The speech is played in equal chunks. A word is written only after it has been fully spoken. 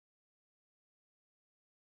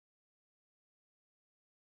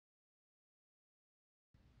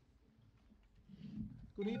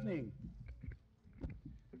Good evening.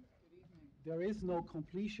 There is no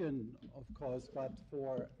completion, of course, but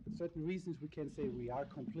for certain reasons we can say we are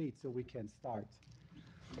complete, so we can start.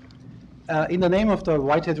 In the name of the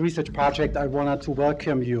Whitehead Research Project, I wanted to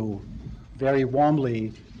welcome you very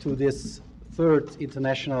warmly to this third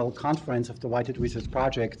international conference of the Whitehead Research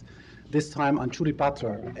Project, this time on Judith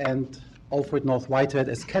Butler and Alfred North Whitehead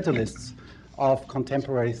as catalysts of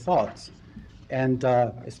contemporary thought. And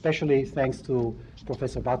especially thanks to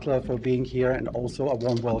Professor Butler for being here, and also a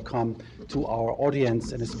warm welcome to our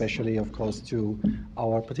audience, and especially, of course, to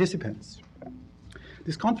our participants.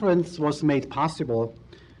 This conference was made possible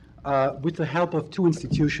with the help of two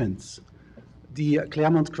institutions, the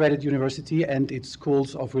Claremont Credit University and its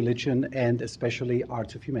schools of religion and especially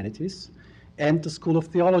arts of humanities, and the School of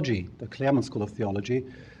Theology, the Claremont School of Theology,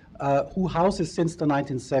 who houses since the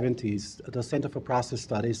 1970s the Center for Process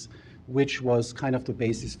Studies, which was kind of the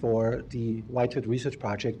basis for the Whitehead Research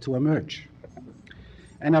Project to emerge.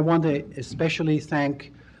 And I want to especially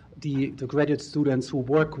thank the graduate students who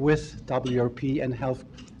work with WRP and have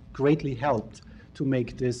greatly helped to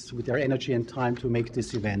make this, with their energy and time, to make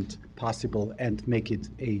this event possible and make it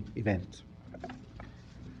an event.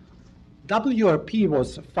 WRP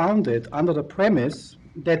was founded under the premise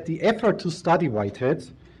that the effort to study Whitehead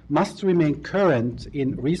must remain current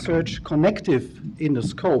in research, connective in the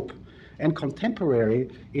scope, and contemporary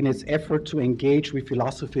in its effort to engage with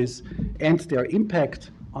philosophies and their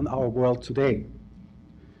impact on our world today.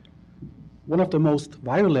 One of the most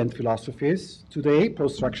virulent philosophies today,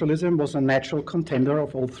 post-structuralism, was a natural contender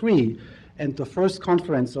of all three, and the first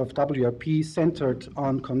conference of WRP centered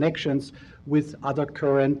on connections with other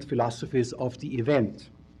current philosophies of the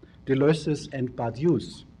event, Deleuze's and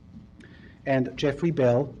Badiou's. And Jeffrey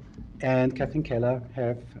Bell and Catherine Keller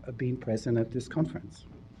have been present at this conference.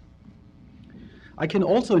 I can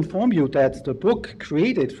also inform you that the book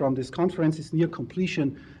created from this conference is near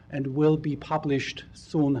completion and will be published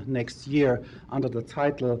soon next year under the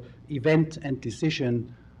title Event and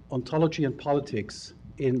Decision, Ontology and Politics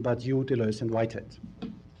in Badiou, Deleuze, and Whitehead.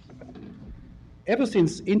 Ever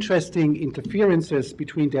since interesting interferences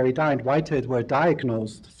between Derrida and Whitehead were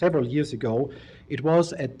diagnosed several years ago, it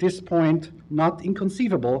was at this point not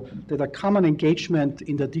inconceivable that a common engagement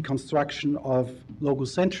in the deconstruction of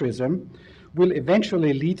logocentrism will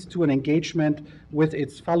eventually lead to an engagement with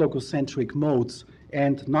its phallogocentric modes,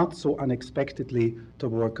 and not so unexpectedly the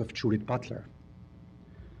work of Judith Butler.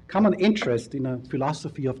 Common interest in a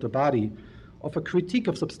philosophy of the body, of a critique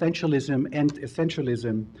of substantialism and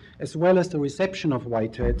essentialism, as well as the reception of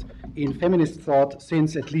Whitehead in feminist thought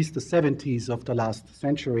since at least the 70s of the last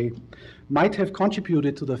century, might have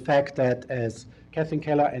contributed to the fact that, as Catherine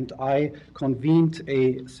Keller and I convened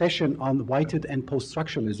a session on Whitehead and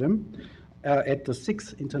post-structuralism at the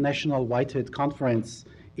 6th International Whitehead Conference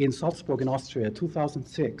in Salzburg in Austria,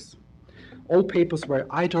 2006, all papers were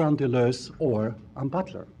either on Deleuze or on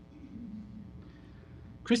Butler.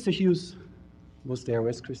 Krista Hughes was there.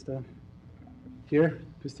 Where's Krista? Here,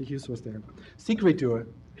 Krista Hughes was there. Sigrid Dürr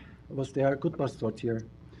was there. Gudbrandsdottir here.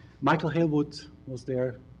 Michael Halewood was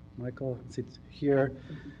there. Michael sits here.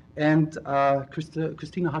 And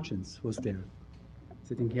Christina Hutchins was there,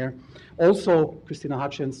 sitting here. Also, Christina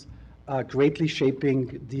Hutchins greatly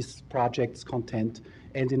shaping this project's content,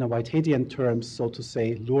 and in a Whiteheadian terms, so to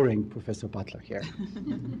say, luring Professor Butler here.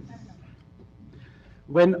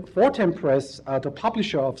 When Fortem Press, the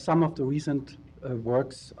publisher of some of the recent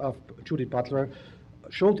works of Judith Butler,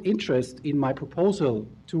 showed interest in my proposal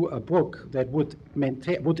to a book that would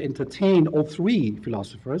entertain all three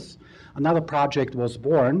philosophers, another project was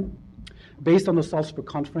born based on the Salzburg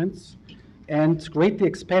Conference and greatly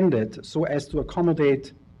expanded so as to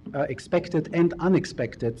accommodate expected and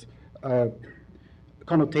unexpected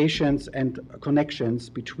connotations and connections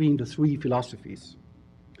between the three philosophies.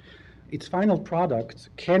 Its final product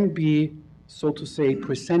can be, so to say,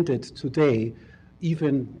 presented today,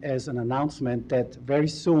 even as an announcement that very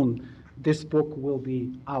soon this book will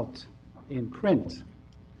be out in print.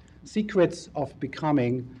 Secrets of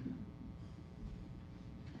Becoming.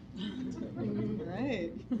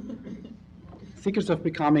 Right. Secrets of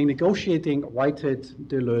Becoming, Negotiating Whitehead,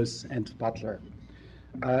 Deleuze, and Butler.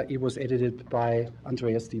 It was edited by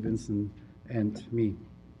Andrea Stevenson and me.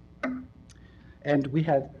 And we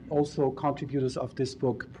had also contributors of this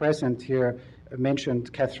book present here,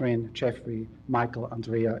 mentioned Catherine, Jeffrey, Michael,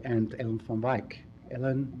 Andrea, and Ellen von Wyk.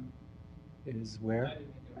 Ellen is where?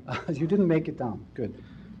 You didn't make it down, good.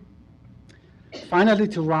 Finally,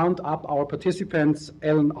 to round up our participants,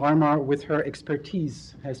 Ellen Armour, with her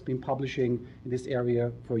expertise, has been publishing in this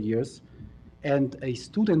area for years. And a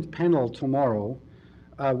student panel tomorrow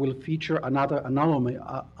will feature another anomaly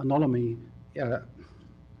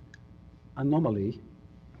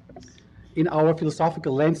in our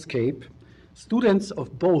philosophical landscape, students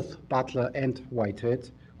of both Butler and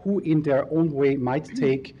Whitehead, who in their own way might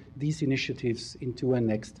take these initiatives into a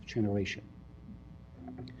next generation.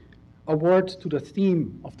 A word to the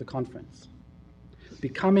theme of the conference.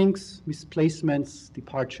 Becomings, misplacements,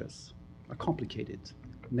 departures. A complicated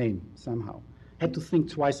name somehow. Had to think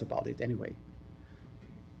twice about it anyway.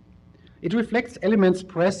 It reflects elements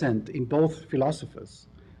present in both philosophers,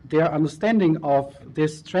 their understanding of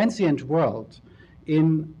this transient world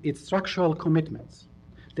in its structural commitments,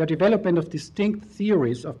 their development of distinct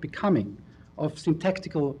theories of becoming, of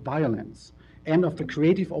syntactical violence, and of the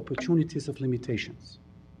creative opportunities of limitations.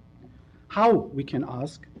 How, we can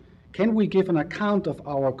ask, can we give an account of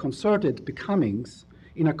our concerted becomings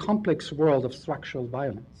in a complex world of structural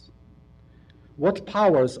violence? What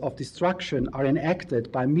powers of destruction are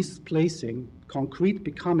enacted by misplacing concrete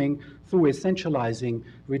becoming through essentializing,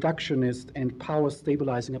 reductionist, and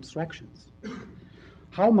power-stabilizing abstractions?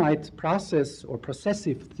 How might process or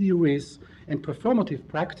processive theories and performative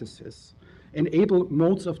practices enable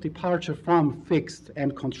modes of departure from fixed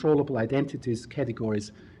and controllable identities,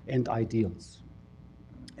 categories, and ideals?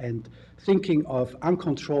 And thinking of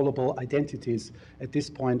uncontrollable identities, at this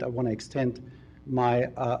point I want to extend my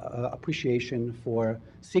appreciation for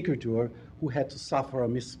Sigurdur, who had to suffer a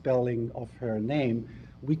misspelling of her name.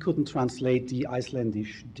 We couldn't translate the Icelandic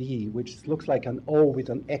D, which looks like an O with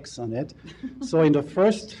an X on it. So in the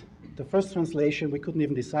first translation, we couldn't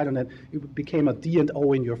even decide on it. It became a D and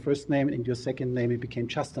O in your first name, and in your second name it became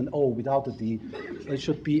just an O without a D. It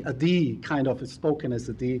should be a D, kind of, it's spoken as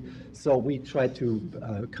a D. So we tried to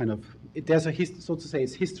there's a so to say,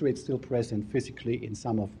 it's history, it's still present physically in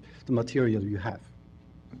some of the material you have.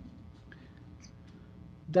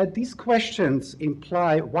 That these questions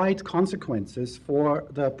imply wide consequences for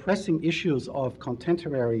the pressing issues of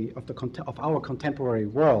our contemporary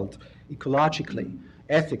world, ecologically,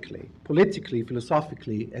 ethically, politically,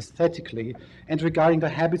 philosophically, aesthetically, and regarding the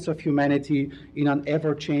habits of humanity in an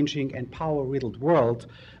ever-changing and power-riddled world,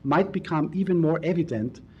 might become even more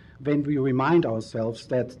evident when we remind ourselves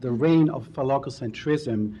that the reign of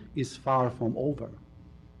phallogocentrism is far from over.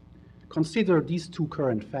 Consider these two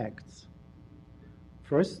current facts.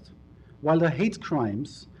 First, while the hate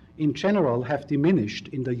crimes in general have diminished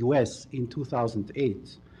in the US in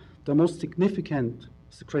 2008, the most significant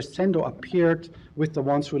crescendo appeared with the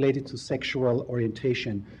ones related to sexual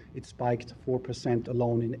orientation. It spiked 4%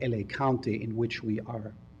 alone in LA County, in which we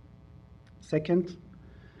are. Second,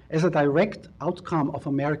 as a direct outcome of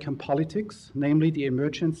American politics, namely the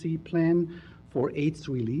emergency plan for AIDS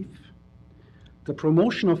relief, the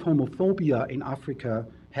promotion of homophobia in Africa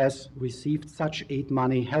has received such aid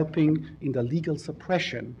money helping in the legal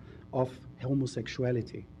suppression of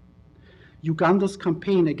homosexuality. Uganda's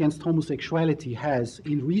campaign against homosexuality has,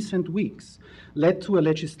 in recent weeks, led to a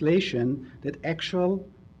legislation that actual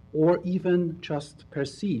or even just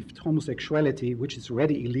perceived homosexuality, which is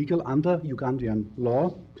already illegal under Ugandan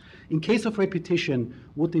law, in case of repetition,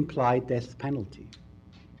 would imply death penalty.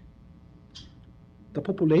 The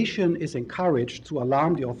population is encouraged to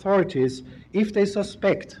alarm the authorities if they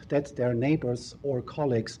suspect that their neighbors or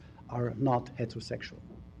colleagues are not heterosexual.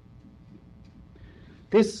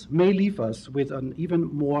 This may leave us with an even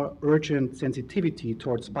more urgent sensitivity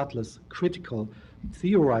towards Butler's critical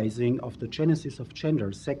theorizing of the genesis of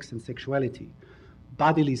gender, sex and sexuality,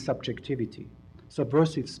 bodily subjectivity,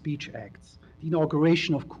 subversive speech acts, the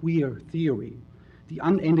inauguration of queer theory, the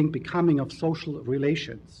unending becoming of social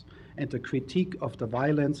relations, and the critique of the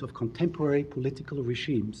violence of contemporary political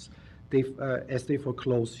regimes as they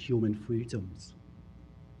foreclose human freedoms.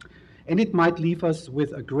 And it might leave us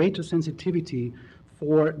with a greater sensitivity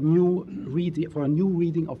for a new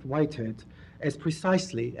reading of Whitehead as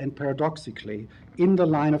precisely and paradoxically in the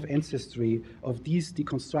line of ancestry of these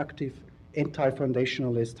deconstructive,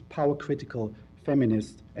 anti-foundationalist, power-critical,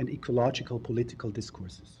 feminist, and ecological political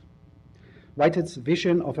discourses. Whitehead's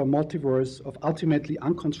vision of a multiverse of ultimately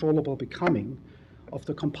uncontrollable becoming, of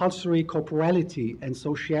the compulsory corporality and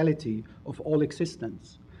sociality of all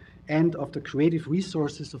existence, and of the creative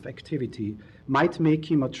resources of activity might make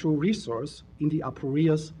him a true resource in the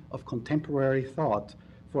aporeas of contemporary thought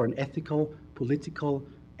for an ethical, political,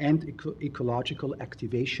 and ecological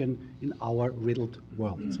activation in our riddled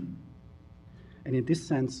world. And in this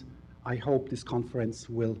sense, I hope this conference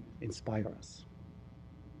will inspire us.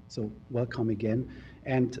 So welcome again.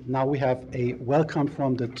 And now we have a welcome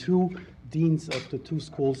from the two deans of the two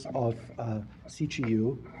schools of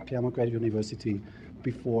CGU, Claremont Graduate University,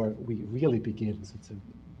 before we really begin. So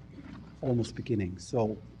almost beginning.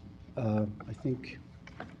 So I think.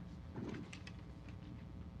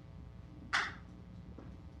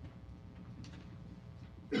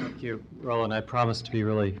 Thank you, Roland. I promise to be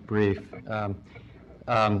really brief.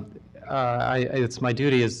 It's my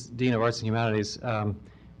duty as Dean of Arts and Humanities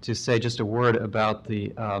to say just a word about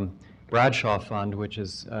the Bradshaw Fund, which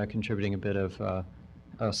is contributing a bit of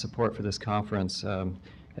support for this conference.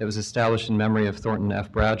 It was established in memory of Thornton F.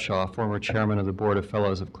 Bradshaw, former chairman of the Board of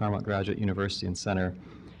Fellows of Claremont Graduate University and Center.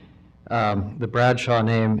 The Bradshaw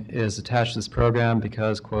name is attached to this program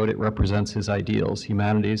because, quote, it represents his ideals,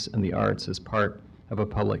 humanities, and the arts as part of a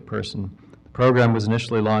public person. The program was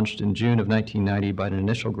initially launched in June of 1990 by an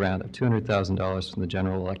initial grant of $200,000 from the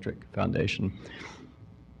General Electric Foundation.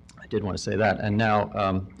 I did want to say that. And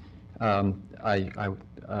now I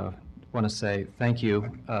want to say thank you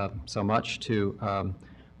so much to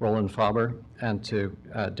Roland Faber and to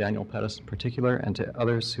Daniel Pettis in particular, and to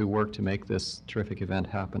others who worked to make this terrific event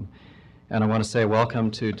happen. And I want to say welcome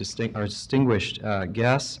to our distinguished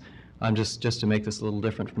guests. Just to make this a little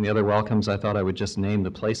different from the other welcomes, I thought I would just name the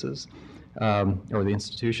places or the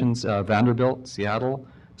institutions: Vanderbilt, Seattle,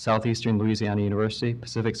 Southeastern Louisiana University,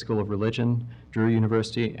 Pacific School of Religion, Drew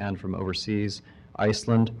University, and from overseas,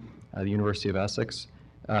 Iceland, the University of Essex,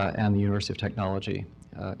 and the University of Technology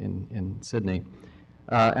in Sydney.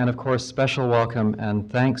 And of course, special welcome and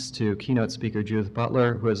thanks to keynote speaker Judith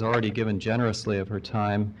Butler, who has already given generously of her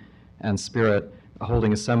time and spirit,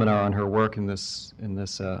 holding a seminar on her work in this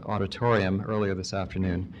auditorium earlier this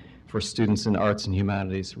afternoon for students in arts and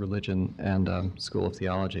humanities, religion, and School of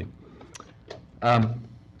Theology.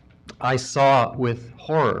 I saw with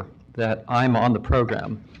horror that I'm on the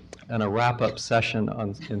program in a wrap-up session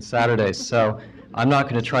in Saturday, so I'm not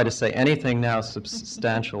going to try to say anything now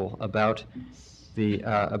substantial about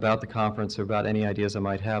the conference or about any ideas I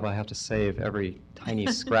might have. I have to save every tiny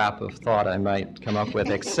scrap of thought I might come up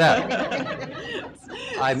with, except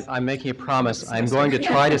I'm making a promise. I'm going to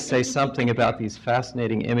try to say something about these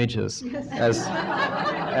fascinating images.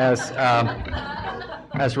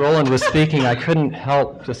 As Roland was speaking, I couldn't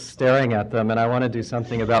help just staring at them, and I want to do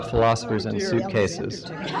something about philosophers and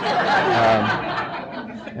suitcases.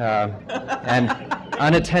 And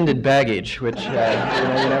unattended baggage, which you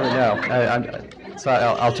never know. So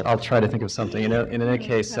I'll try to think of something. In any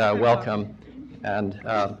case, welcome, and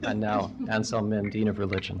now Anselm Min, Dean of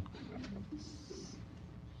Religion.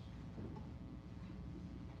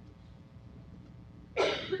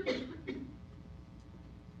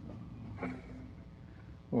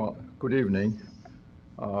 Well, good evening.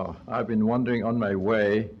 I've been wondering on my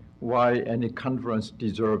way why any conference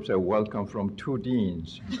deserves a welcome from two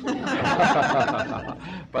deans.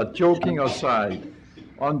 But joking aside,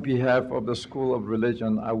 on behalf of the School of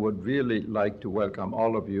Religion, I would really like to welcome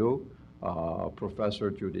all of you, Professor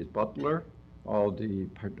Judith Butler, all the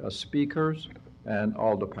speakers, and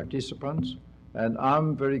all the participants. And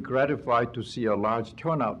I'm very gratified to see a large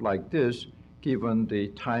turnout like this, given the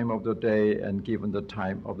time of the day and given the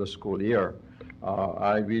time of the school year.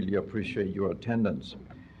 I really appreciate your attendance.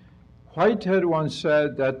 Whitehead once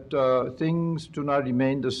said that things do not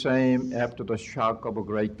remain the same after the shock of a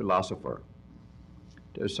great philosopher.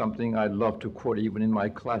 There's something I love to quote even in my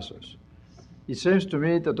classes. It seems to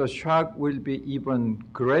me that the shock will be even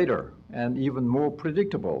greater and even more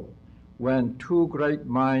predictable when two great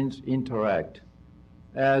minds interact,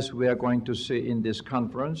 as we are going to see in this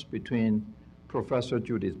conference between Professor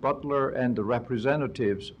Judith Butler and the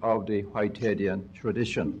representatives of the Whiteheadian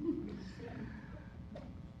tradition.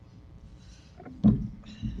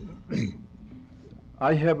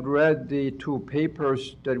 I have read the two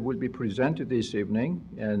papers that will be presented this evening,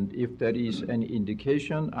 and if that is any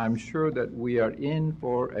indication, I'm sure that we are in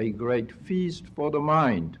for a great feast for the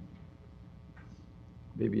mind.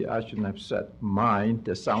 Maybe I shouldn't have said mind,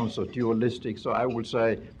 that sounds so dualistic, so I would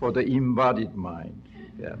say for the embodied mind.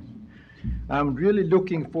 Yes. I'm really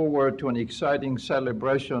looking forward to an exciting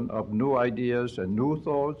celebration of new ideas and new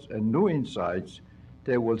thoughts and new insights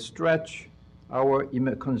that will stretch our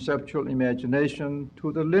conceptual imagination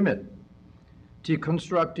to the limit,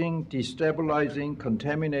 deconstructing, destabilizing,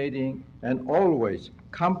 contaminating, and always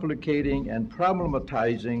complicating and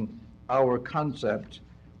problematizing our concepts,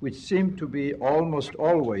 which seem to be almost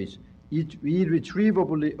always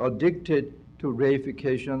irretrievably addicted to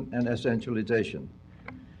reification and essentialization.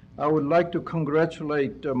 I would like to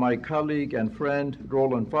congratulate my colleague and friend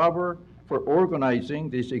Roland Faber for organizing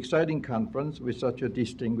this exciting conference with such a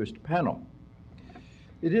distinguished panel.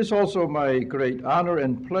 It is also my great honor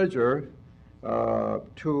and pleasure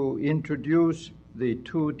to introduce the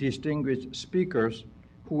two distinguished speakers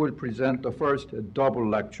who will present the first double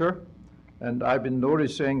lecture. And I've been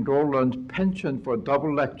noticing Roland's penchant for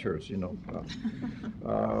double lectures, you know.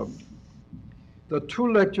 The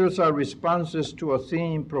two lectures are responses to a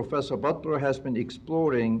theme Professor Butler has been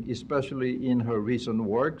exploring, especially in her recent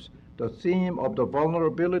works, the theme of the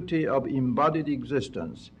vulnerability of embodied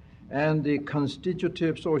existence and the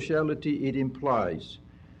constitutive sociality it implies.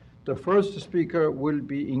 The first speaker will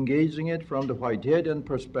be engaging it from the Whiteheadian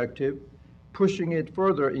perspective, pushing it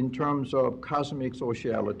further in terms of cosmic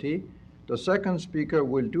sociality. The second speaker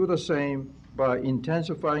will do the same by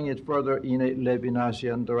intensifying it further in a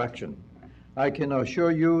Levinasian direction. I can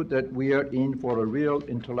assure you that we are in for a real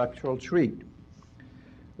intellectual treat.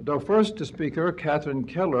 The first speaker, Catherine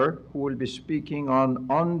Keller, who will be speaking on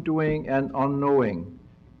undoing and unknowing,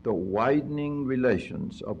 the widening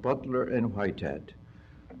relations of Butler and Whitehead.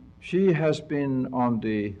 She has been on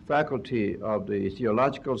the faculty of the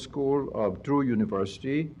Theological School of Drew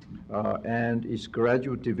University and is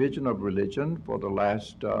Graduate Division of Religion for the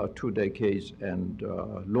last 2 decades and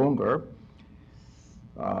longer.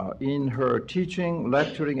 In her teaching,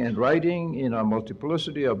 lecturing, and writing in a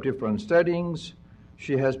multiplicity of different settings,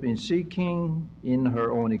 she has been seeking, in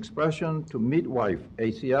her own expression, to midwife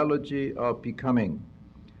a theology of becoming.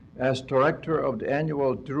 As director of the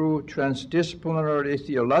annual Drew Transdisciplinary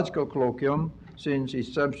Theological Colloquium since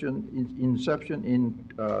inception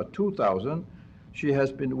in 2000, she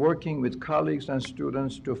has been working with colleagues and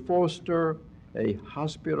students to foster a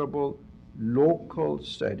hospitable local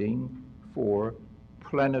setting for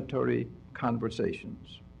planetary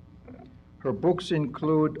conversations. Her books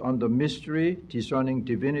include On the Mystery, Discerning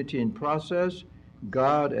Divinity in Process,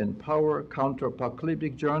 God and Power,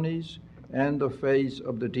 Counter-Apocalyptic Journeys, and The Phase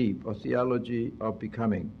of the Deep, a theology of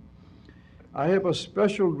becoming. I have a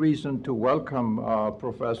special reason to welcome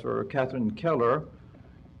Professor Catherine Keller.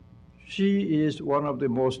 She is one of the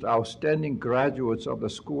most outstanding graduates of the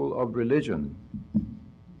School of Religion.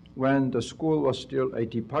 When the school was still a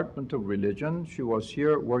department of religion, she was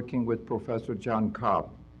here working with Professor John Cobb.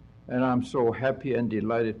 And I'm so happy and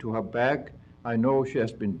delighted to have back. I know she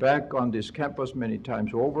has been back on this campus many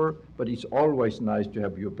times over, but it's always nice to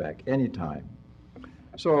have you back anytime.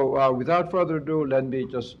 So without further ado, let me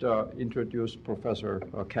just introduce Professor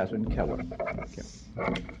Catherine Keller. Okay.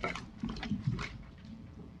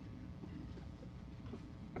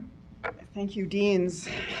 Thank you, deans,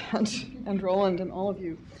 and Roland, and all of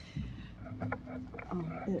you.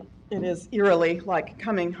 It is eerily like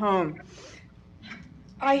coming home.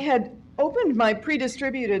 I had opened my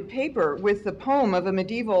pre-distributed paper with the poem of a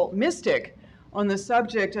medieval mystic on the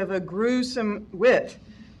subject of a gruesome wit,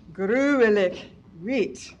 gruwelijk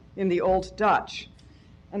wit in the Old Dutch,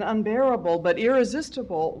 an unbearable but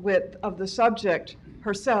irresistible wit of the subject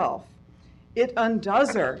herself. It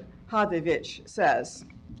undoes her, Hadewich says.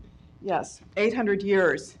 Yes, 800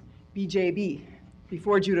 years, BJB,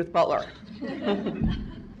 before Judith Butler.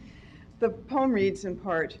 The poem reads in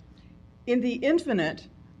part, "In the infinite,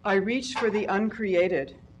 I reach for the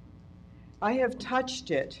uncreated. I have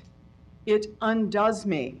touched it. It undoes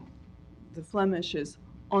me." The Flemish is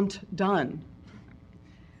ontdone.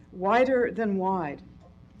 Wider than wide.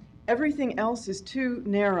 Everything else is too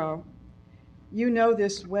narrow. You know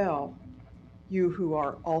this well, you who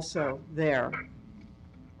are also there.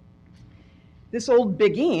 This old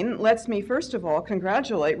begin lets me first of all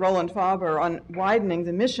congratulate Roland Faber on widening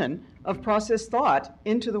the mission of process thought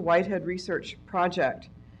into the Whitehead Research Project.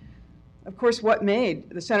 Of course, what made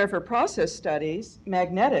the Center for Process Studies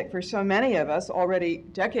magnetic for so many of us already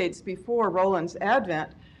decades before Roland's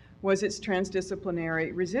advent was its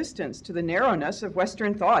transdisciplinary resistance to the narrowness of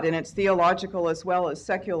Western thought in its theological as well as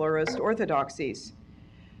secularist orthodoxies.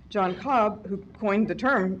 John Cobb, who coined the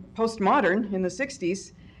term postmodern in the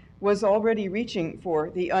 60s, was already reaching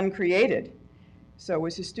for the uncreated. So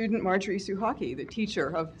was his student Marjorie Suhaki, the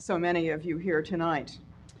teacher of so many of you here tonight.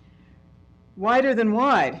 Wider than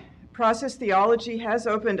wide, process theology has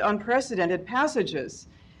opened unprecedented passages,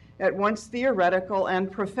 at once theoretical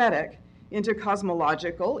and prophetic, into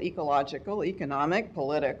cosmological, ecological, economic,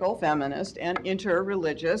 political, feminist, and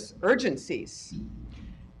interreligious urgencies.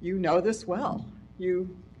 You know this well,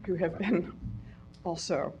 you who have been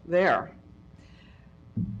also there.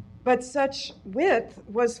 But such width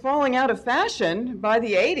was falling out of fashion by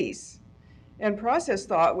the 80s, and process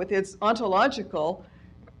thought with its ontological,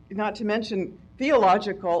 not to mention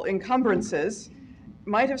theological encumbrances,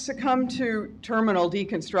 might have succumbed to terminal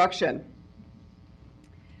deconstruction.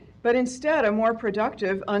 But instead, a more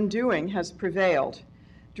productive undoing has prevailed,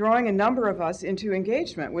 drawing a number of us into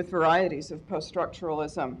engagement with varieties of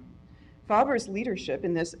post-structuralism. Faber's leadership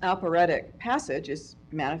in this operatic passage is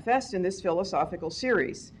manifest in this philosophical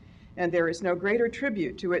series, and there is no greater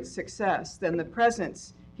tribute to its success than the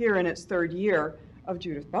presence here in its third year of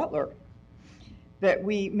Judith Butler. That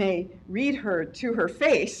we may read her to her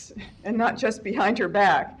face and not just behind her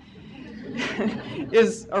back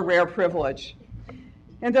is a rare privilege.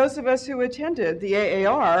 And those of us who attended the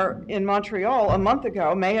AAR in Montreal a month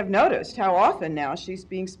ago may have noticed how often now she's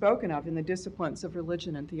being spoken of in the disciplines of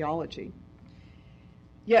religion and theology.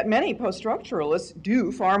 Yet many post-structuralists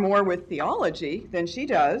do far more with theology than she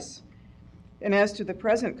does. And as to the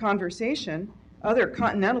present conversation, other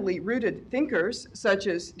continentally rooted thinkers such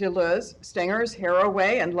as Deleuze, Stengers,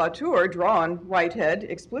 Haraway, and Latour draw on Whitehead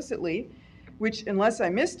explicitly, which, unless I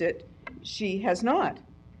missed it, she has not,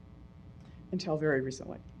 until very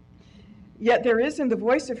recently. Yet there is in the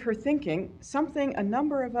voice of her thinking something a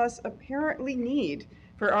number of us apparently need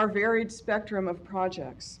for our varied spectrum of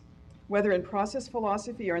projects, whether in process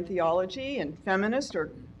philosophy or in theology, in feminist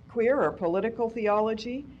or queer or political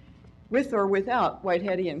theology, with or without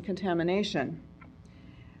Whiteheadian contamination.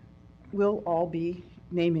 We'll all be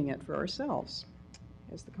naming it for ourselves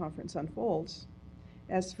as the conference unfolds.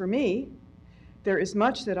 As for me, there is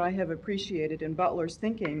much that I have appreciated in Butler's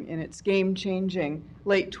thinking in its game-changing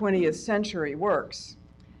late 20th century works.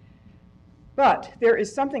 But there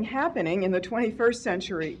is something happening in the 21st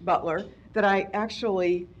century Butler that I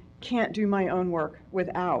actually can't do my own work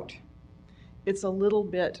without. It's a little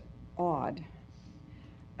bit odd.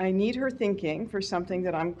 I need her thinking for something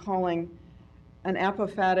that I'm calling an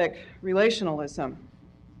apophatic relationalism.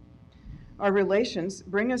 Our relations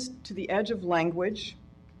bring us to the edge of language,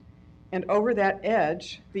 and over that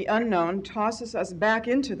edge, the unknown tosses us back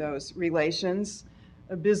into those relations,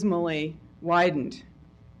 abysmally widened.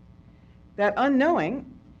 That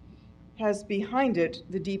unknowing has behind it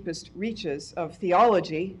the deepest reaches of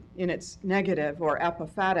theology in its negative or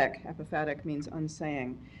apophatic, apophatic means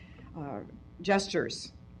unsaying,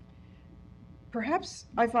 gestures. Perhaps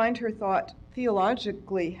I find her thought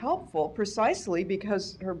theologically helpful precisely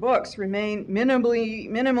because her books remain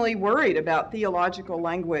minimally worried about theological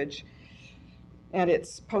language and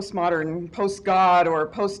its postmodern, post-God or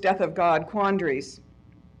post-death of God quandaries.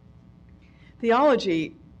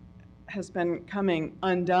 Theology has been coming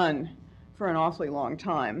undone for an awfully long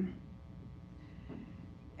time.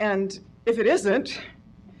 And if it isn't,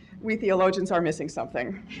 we theologians are missing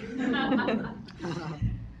something.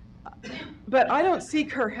 But I don't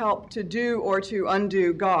seek her help to do or to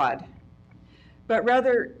undo God, but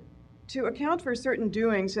rather to account for certain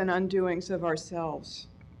doings and undoings of ourselves,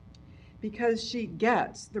 because she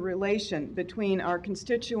gets the relation between our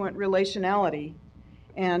constituent relationality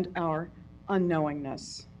and our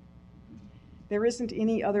unknowingness. There isn't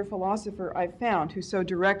any other philosopher I've found who so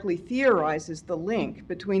directly theorizes the link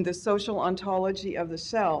between the social ontology of the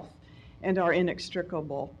self and our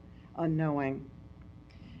inextricable unknowing.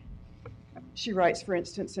 She writes, for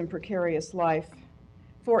instance, in Precarious Life,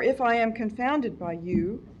 "For if I am confounded by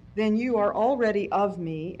you, then you are already of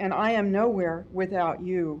me, and I am nowhere without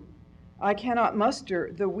you. I cannot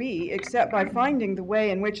muster the we except by finding the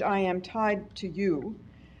way in which I am tied to you,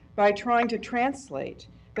 by trying to translate,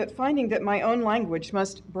 but finding that my own language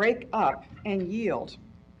must break up and yield."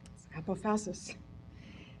 It's apophasis,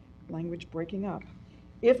 language breaking up.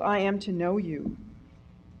 "If I am to know you,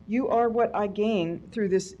 you are what I gain through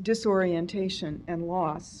this disorientation and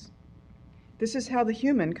loss. This is how the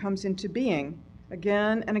human comes into being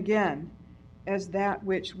again and again as that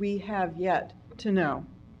which we have yet to know."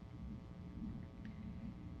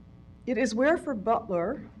 It is where for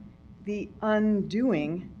Butler the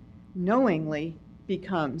undoing knowingly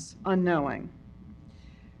becomes unknowing.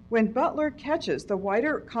 When Butler catches the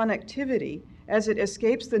wider connectivity as it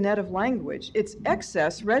escapes the net of language, its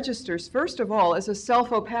excess registers first of all as a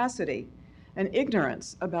self-opacity, an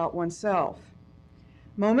ignorance about oneself.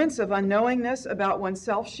 Moments of unknowingness about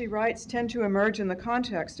oneself, she writes, tend to emerge in the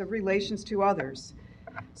context of relations to others,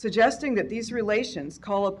 suggesting that these relations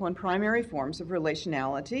call upon primary forms of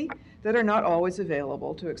relationality that are not always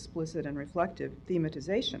available to explicit and reflective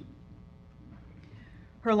thematization.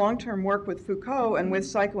 Her long-term work with Foucault and with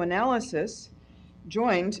psychoanalysis,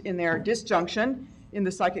 joined in their disjunction in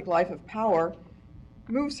The Psychic Life of Power,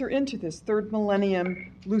 moves her into this third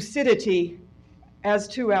millennium lucidity as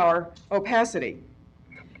to our opacity.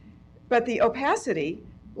 But the opacity,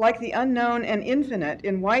 like the unknown and infinite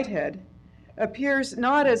in Whitehead, appears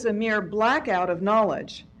not as a mere blackout of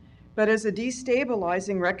knowledge, but as a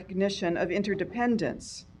destabilizing recognition of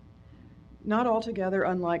interdependence, not altogether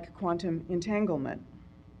unlike quantum entanglement.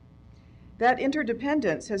 That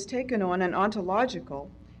interdependence has taken on an ontological,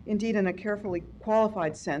 indeed in a carefully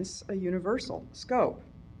qualified sense, a universal scope.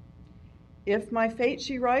 If my fate,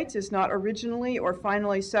 she writes, is not originally or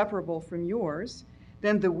finally separable from yours,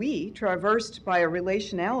 then the we, traversed by a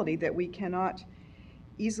relationality that we cannot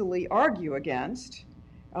easily argue against,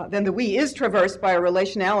 then the we is traversed by a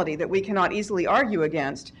relationality that we cannot easily argue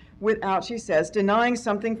against without, she says, denying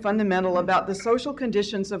something fundamental about the social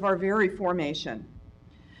conditions of our very formation.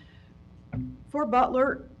 For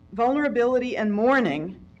Butler, vulnerability and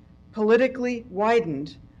mourning, politically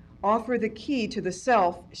widened, offer the key to the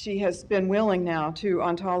self she has been willing now to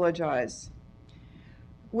ontologize.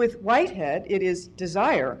 With Whitehead, it is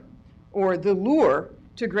desire, or the lure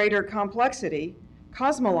to greater complexity,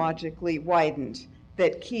 cosmologically widened,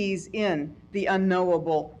 that keys in the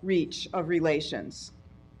unknowable reach of relations.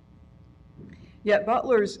 Yet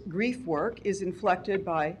Butler's grief work is inflected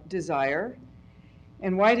by desire,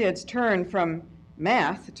 and Whitehead's turn from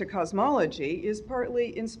math to cosmology is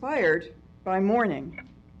partly inspired by mourning,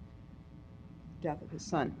 death of his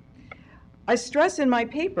son. I stress in my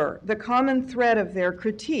paper the common thread of their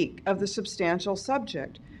critique of the substantial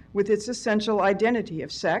subject with its essential identity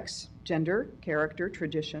of sex, gender, character,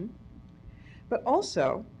 tradition, but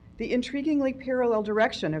also the intriguingly parallel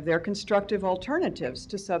direction of their constructive alternatives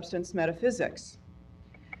to substance metaphysics.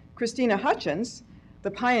 Christina Hutchins,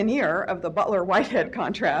 the pioneer of the Butler-Whitehead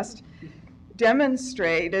contrast,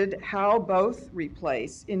 demonstrated how both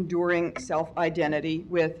replace enduring self-identity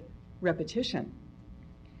with repetition.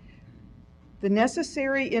 The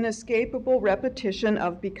necessary, inescapable repetition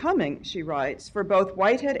of becoming, she writes, for both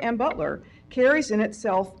Whitehead and Butler carries in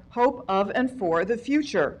itself hope of and for the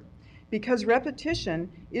future, because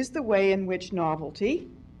repetition is the way in which novelty,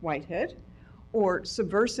 Whitehead, or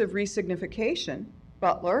subversive resignification,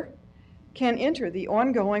 Butler, can enter the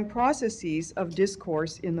ongoing processes of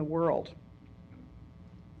discourse in the world.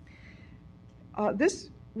 This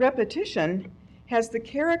repetition has the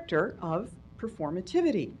character of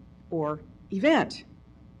performativity, or event.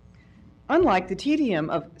 Unlike the tedium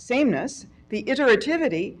of sameness, the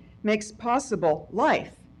iterativity makes possible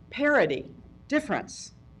life, parody,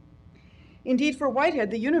 difference. Indeed, for Whitehead,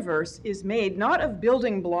 the universe is made not of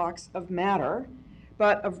building blocks of matter,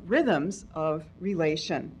 but of rhythms of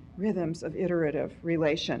relation, rhythms of iterative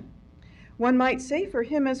relation. One might say for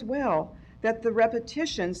him as well that the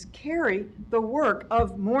repetitions carry the work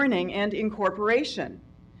of mourning and incorporation,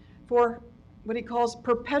 for what he calls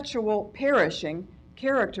perpetual perishing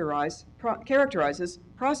characterizes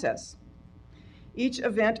process. Each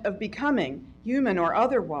event of becoming, human or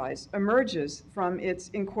otherwise, emerges from its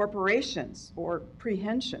incorporations or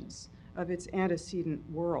prehensions of its antecedent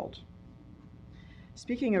world.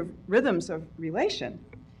 Speaking of rhythms of relation,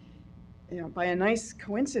 by a nice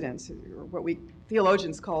coincidence, or what we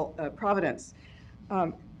theologians call providence,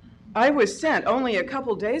 I was sent only a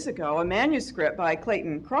couple days ago a manuscript by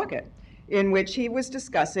Clayton Crockett in which he was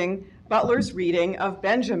discussing Butler's reading of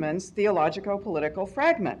Benjamin's theologico-political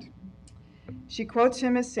fragment. She quotes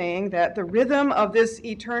him as saying that the rhythm of this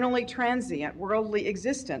eternally transient worldly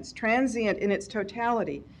existence, transient in its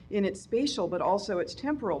totality, in its spatial but also its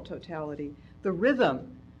temporal totality, the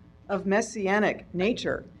rhythm of messianic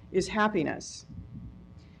nature is happiness.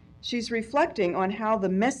 She's reflecting on how the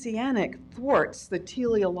messianic thwarts the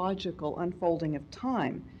teleological unfolding of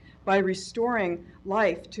time by restoring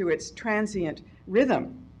life to its transient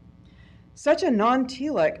rhythm. Such a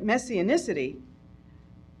non-telic messianicity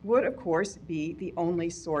would, of course, be the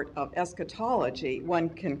only sort of eschatology one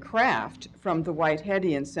can craft from the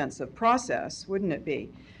Whiteheadian sense of process, wouldn't it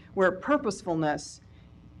be? Where purposefulness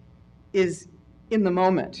is in the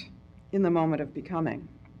moment of becoming.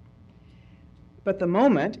 But the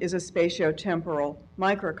moment is a spatio-temporal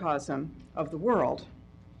microcosm of the world.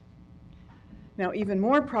 Now, even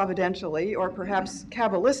more providentially, or perhaps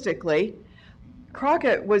Kabbalistically,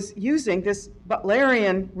 Crockett was using this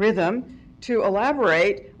Butlerian rhythm to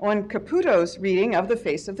elaborate on Caputo's reading of The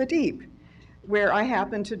Face of the Deep, where I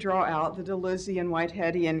happen to draw out the Deleuzian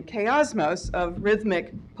Whiteheadian chaosmos of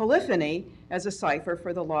rhythmic polyphony as a cipher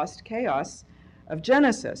for the lost chaos of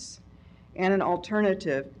Genesis, and an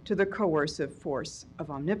alternative to the coercive force of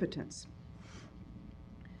omnipotence.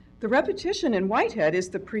 The repetition in Whitehead is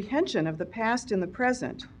the prehension of the past in the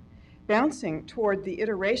present, bouncing toward the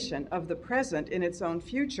iteration of the present in its own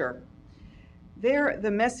future. There,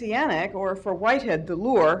 the messianic, or for Whitehead, the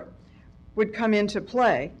lure, would come into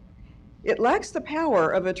play. It lacks the power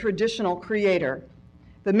of a traditional creator,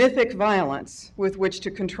 the mythic violence with which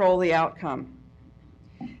to control the outcome.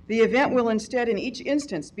 The event will instead, in each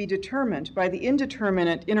instance, be determined by the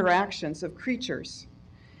indeterminate interactions of creatures.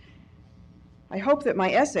 I hope that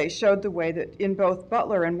my essay showed the way that in both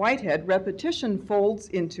Butler and Whitehead, repetition folds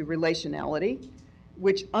into relationality,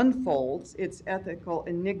 which unfolds its ethical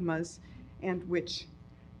enigmas and which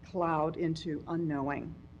cloud into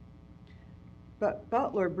unknowing. But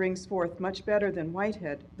Butler brings forth much better than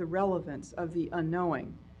Whitehead the relevance of the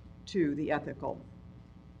unknowing to the ethical.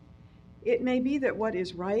 It may be that what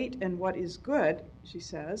is right and what is good, she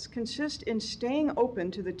says, consist in staying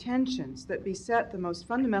open to the tensions that beset the most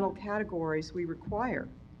fundamental categories we require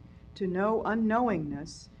to know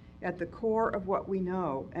unknowingness at the core of what we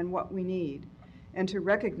know and what we need, and to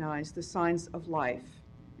recognize the signs of life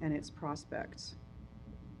and its prospects.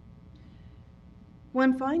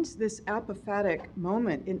 One finds this apophatic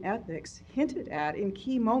moment in ethics hinted at in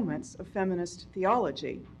key moments of feminist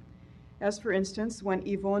theology, as for instance when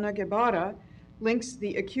Ivona Guevara links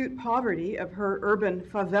the acute poverty of her urban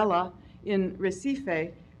favela in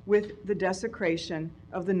Recife with the desecration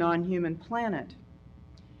of the non-human planet.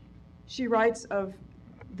 She writes of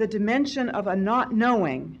the dimension of a not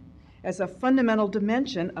knowing as a fundamental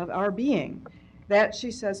dimension of our being. That,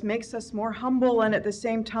 she says, makes us more humble and at the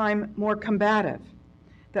same time more combative.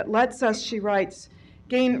 That lets us, she writes,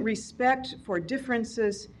 gain respect for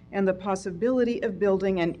differences and the possibility of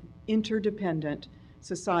building an interdependent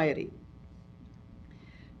society.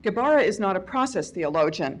 Guevara is not a process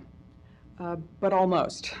theologian, but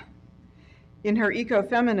almost. In her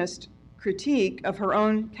ecofeminist critique of her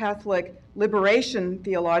own Catholic liberation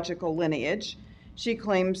theological lineage, she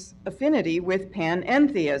claims affinity with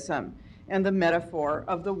panentheism and the metaphor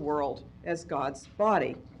of the world as God's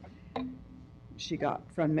body. She got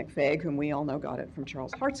from McFaig, whom we all know got it from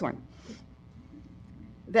Charles Hartshorne.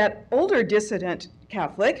 That older dissident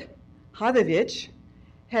Catholic, Hadevich,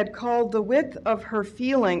 had called the width of her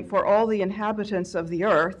feeling for all the inhabitants of the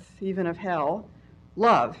earth, even of hell,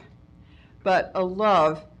 love, but a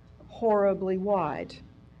love horribly wide,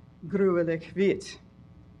 gruwelijk wit.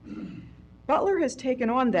 Butler has taken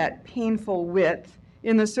on that painful width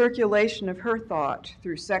in the circulation of her thought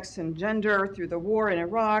through sex and gender, through the war in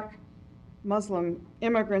Iraq, Muslim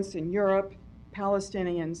immigrants in Europe,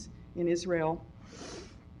 Palestinians in Israel.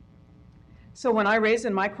 So when I raise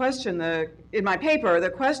in my question, in my paper, the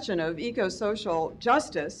question of eco-social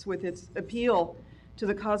justice with its appeal to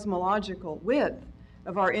the cosmological width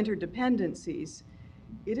of our interdependencies,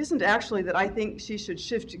 it isn't actually that I think she should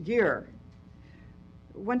shift gear.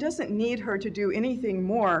 One doesn't need her to do anything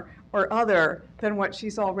more or other than what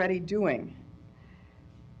she's already doing.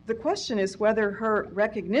 The question is whether her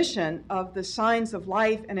recognition of the signs of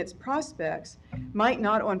life and its prospects might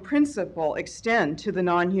not on principle extend to the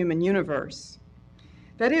non-human universe.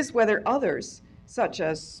 That is, whether others, such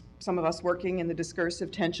as some of us working in the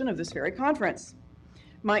discursive tension of this very conference,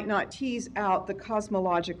 might not tease out the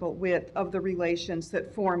cosmological width of the relations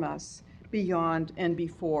that form us beyond and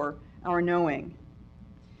before our knowing.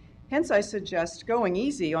 Hence, I suggest going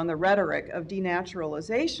easy on the rhetoric of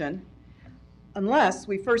denaturalization, unless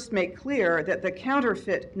we first make clear that the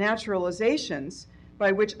counterfeit naturalizations by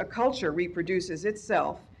which a culture reproduces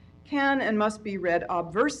itself can and must be read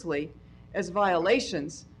obversely as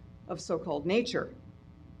violations of so-called nature.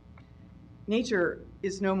 Nature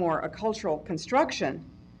is no more a cultural construction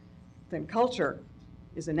than culture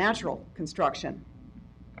is a natural construction.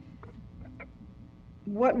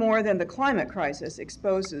 What more than the climate crisis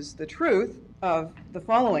exposes the truth of the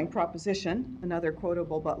following proposition, another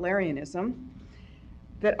quotable Butlerianism,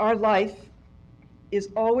 that our life is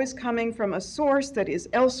always coming from a source that is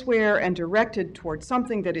elsewhere and directed toward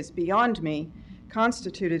something that is beyond me,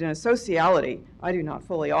 constituted in a sociality I do not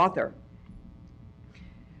fully author.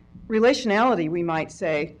 Relationality, we might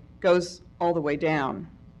say, goes all the way down.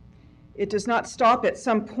 It does not stop at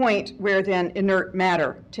some point where then inert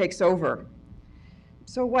matter takes over.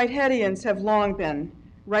 So Whiteheadians have long been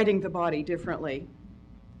writing the body differently.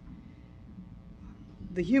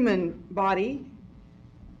 The human body,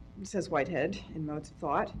 says Whitehead in Modes of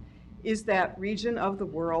Thought, is that region of the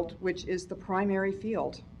world which is the primary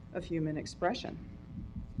field of human expression.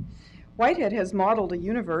 Whitehead has modeled a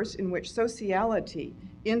universe in which sociality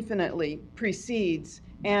infinitely precedes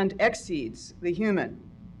and exceeds the human.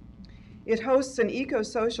 It hosts an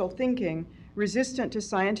eco-social thinking resistant to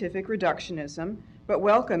scientific reductionism, but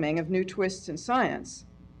welcoming of new twists in science.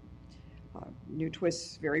 New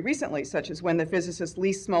twists very recently, such as when the physicist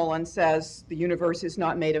Lee Smolin says the universe is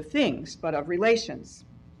not made of things, but of relations.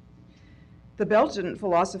 The Belgian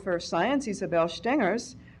philosopher of science, Isabel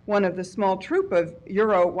Stengers, one of the small troupe of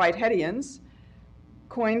Euro-Whiteheadians,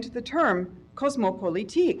 coined the term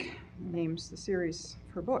cosmopolitique, names the series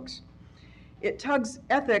of her books. It tugs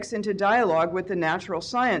ethics into dialogue with the natural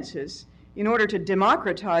sciences in order to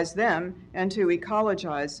democratize them and to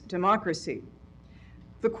ecologize democracy.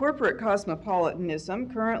 The corporate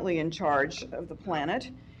cosmopolitanism currently in charge of the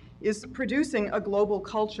planet is producing a global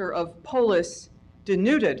culture of polis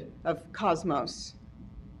denuded of cosmos,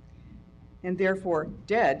 and therefore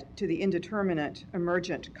dead to the indeterminate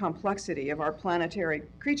emergent complexity of our planetary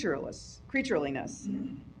creatureliness.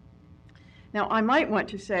 Now, I might want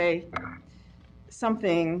to say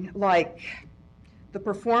something like, the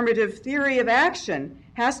performative theory of action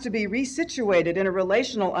has to be resituated in a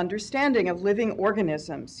relational understanding of living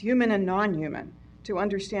organisms, human and non-human, to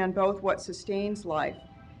understand both what sustains life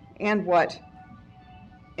and what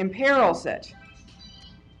imperils it.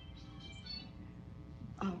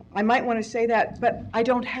 I might want to say that, but I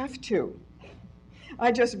don't have to.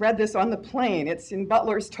 I just read this on the plane. It's in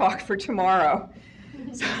Butler's talk for tomorrow.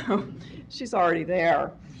 So she's already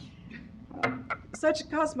there. Such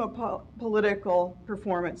cosmopolitical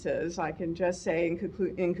performances, I can just say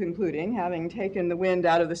in concluding, having taken the wind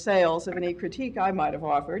out of the sails of any critique I might have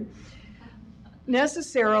offered,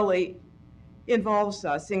 necessarily involves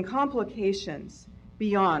us in complications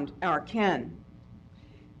beyond our ken.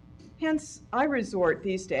 Hence, I resort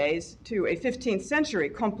these days to a 15th century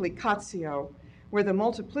complicatio, where the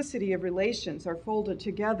multiplicity of relations are folded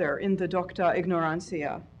together in the docta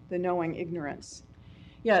ignorantia, the knowing ignorance.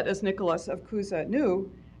 Yet, as Nicholas of Cusa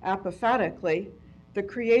knew, apophatically, the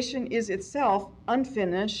creation is itself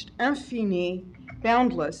unfinished, infini,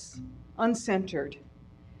 boundless, uncentered.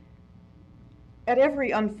 At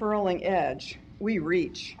every unfurling edge, we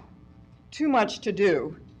reach. Too much to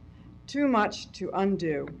do, too much to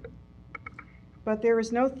undo. But there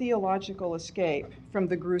is no theological escape from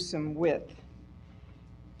the gruesome width.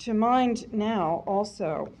 To mind now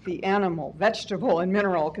also the animal, vegetable, and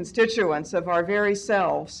mineral constituents of our very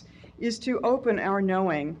selves is to open our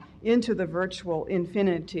knowing into the virtual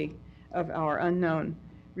infinity of our unknown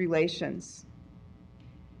relations.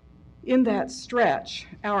 In that stretch,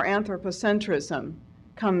 our anthropocentrism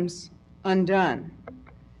comes undone,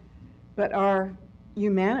 but our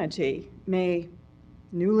humanity may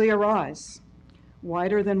newly arise,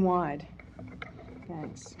 wider than wide.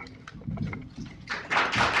 Thanks.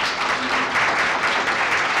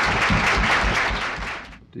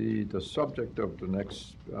 The subject of the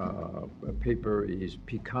next paper is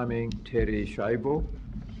Becoming Terry Schiavo,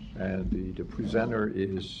 and the presenter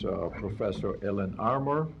is Professor Ellen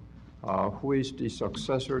Armour, who is the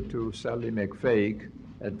successor to Sally McFaig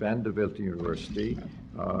at Vanderbilt University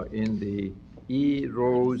in the E.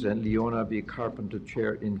 Rose and Leona B. Carpenter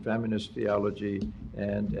Chair in Feminist Theology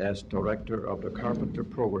and as Director of the Carpenter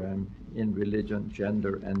Program in Religion,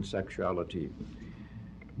 Gender, and Sexuality.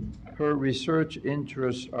 Her research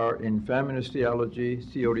interests are in feminist theology,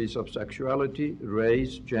 theories of sexuality,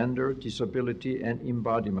 race, gender, disability, and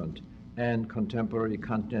embodiment, and contemporary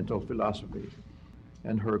continental philosophy.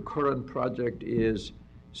 And her current project is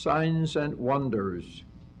Signs and Wonders,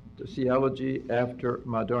 the Theology After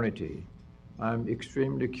Modernity. I'm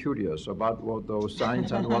extremely curious about what those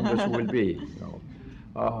signs and wonders will be.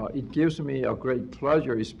 It gives me a great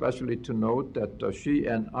pleasure, especially to note that she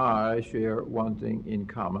and I share one thing in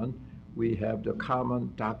common. We have the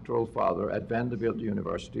common doctoral father at Vanderbilt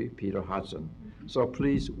University, Peter Hodson. So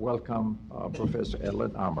please welcome Professor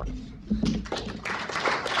Ellen Armour.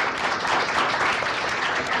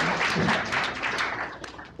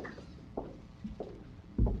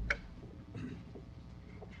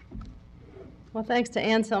 Well, thanks to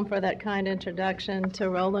Anselm for that kind introduction, to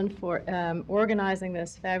Roland for organizing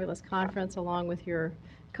this fabulous conference along with your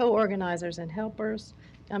co-organizers and helpers,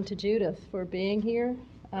 to Judith for being here,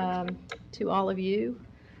 to all of you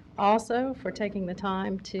also for taking the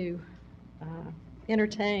time to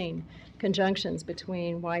entertain conjunctions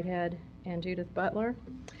between Whitehead and Judith Butler,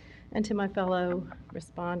 and to my fellow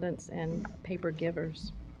respondents and paper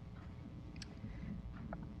givers.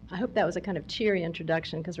 I hope that was a kind of cheery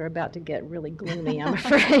introduction because we're about to get really gloomy, I'm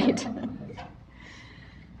afraid.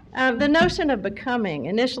 The notion of becoming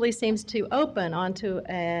initially seems to open onto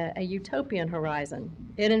a utopian horizon.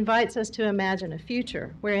 It invites us to imagine a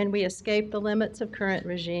future wherein we escape the limits of current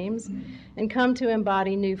regimes and come to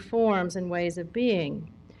embody new forms and ways of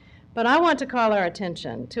being. But I want to call our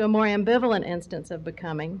attention to a more ambivalent instance of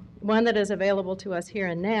becoming, one that is available to us here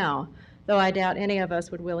and now, though I doubt any of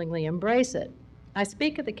us would willingly embrace it. I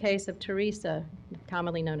speak of the case of Teresa,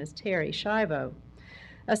 commonly known as Terry Schiavo,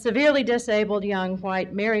 a severely disabled young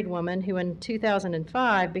white married woman who in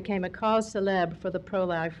 2005 became a cause célèbre for the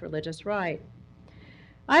pro-life religious right.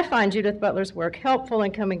 I find Judith Butler's work helpful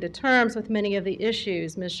in coming to terms with many of the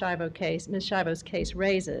issues Ms. Schiavo's case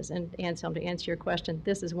raises. And Anselm, to answer your question,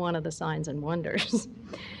 this is one of the signs and wonders.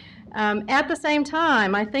 At the same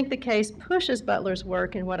time, I think the case pushes Butler's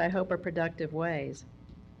work in what I hope are productive ways.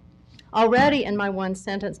 Already in my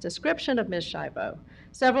one-sentence description of Ms. Schiavo,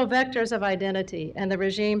 several vectors of identity, and the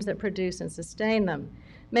regimes that produce and sustain them.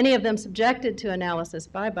 Many of them subjected to analysis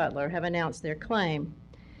by Butler have announced their claim.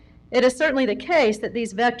 It is certainly the case that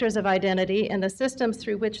these vectors of identity and the systems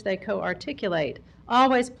through which they co-articulate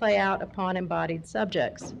always play out upon embodied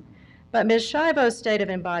subjects. But Ms. Schiavo's state of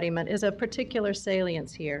embodiment is of particular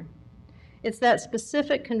salience here. It's that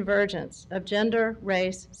specific convergence of gender,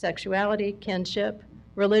 race, sexuality, kinship,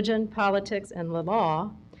 religion, politics, and the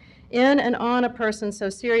law in and on a person so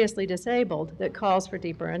seriously disabled that calls for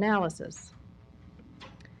deeper analysis.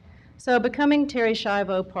 So, Becoming Terri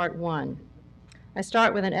Schiavo, Part 1. I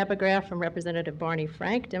start with an epigraph from Representative Barney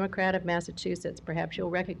Frank, Democrat of Massachusetts. Perhaps you'll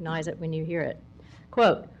recognize it when you hear it.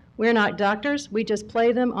 Quote, "We're not doctors, we just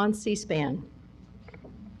play them on C-SPAN."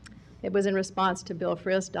 It was in response to Bill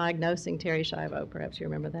Frist diagnosing Terri Schiavo. Perhaps you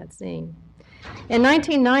remember that scene. In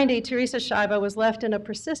 1990, Teresa Schiavo was left in a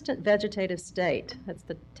persistent vegetative state, that's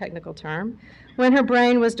the technical term, when her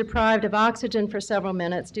brain was deprived of oxygen for several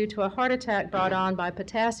minutes due to a heart attack brought on by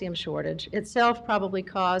potassium shortage, itself probably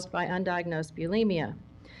caused by undiagnosed bulimia.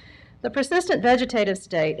 The persistent vegetative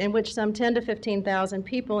state, in which some 10 to 15,000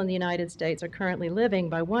 people in the United States are currently living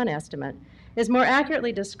by one estimate, is more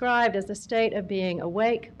accurately described as a state of being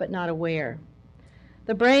awake but not aware.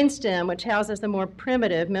 The brainstem, which houses the more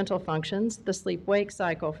primitive mental functions, the sleep-wake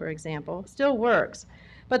cycle, for example, still works,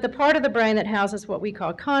 but the part of the brain that houses what we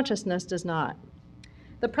call consciousness does not.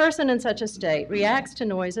 The person in such a state reacts to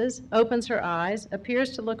noises, opens her eyes, appears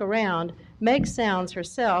to look around, makes sounds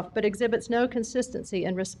herself, but exhibits no consistency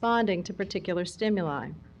in responding to particular stimuli.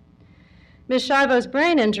 Ms. Schiavo's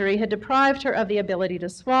brain injury had deprived her of the ability to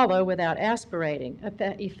swallow without aspirating.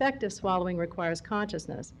 Effective swallowing requires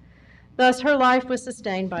consciousness. Thus, her life was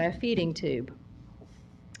sustained by a feeding tube.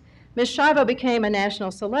 Ms. Schiavo became a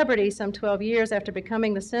national celebrity some 12 years after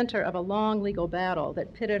becoming the center of a long legal battle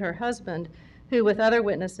that pitted her husband, who with other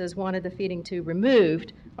witnesses wanted the feeding tube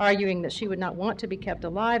removed, arguing that she would not want to be kept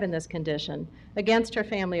alive in this condition, against her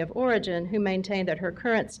family of origin, who maintained that her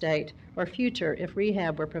current state, or future if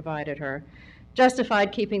rehab were provided her,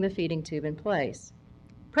 justified keeping the feeding tube in place.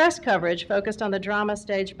 Press coverage focused on the drama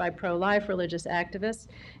staged by pro-life religious activists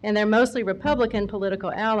and their mostly Republican political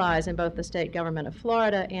allies in both the state government of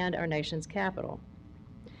Florida and our nation's capital.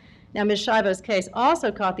 Now, Ms. Schiavo's case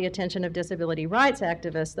also caught the attention of disability rights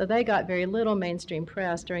activists, though they got very little mainstream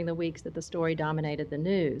press during the weeks that the story dominated the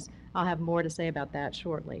news. I'll have more to say about that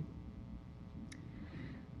shortly.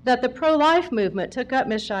 That the pro-life movement took up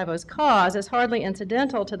Ms. Schiavo's cause is hardly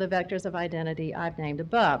incidental to the vectors of identity I've named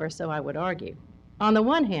above, or so I would argue. On the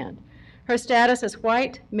one hand, her status as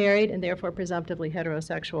white, married, and therefore presumptively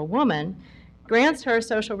heterosexual woman grants her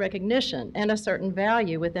social recognition and a certain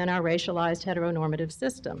value within our racialized heteronormative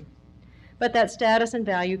system. But that status and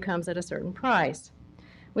value comes at a certain price.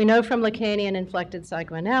 We know from Lacanian inflected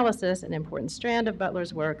psychoanalysis, an important strand of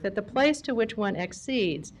Butler's work, that the place to which one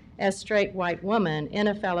accedes as straight white woman in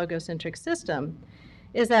a phallogocentric system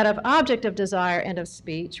is that of object of desire and of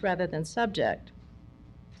speech rather than subject.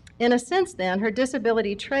 In a sense, then, her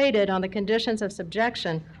disability traded on the conditions of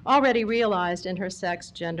subjection already realized in her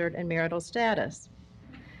sex, gendered, and marital status.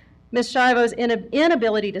 Ms. Schiavo's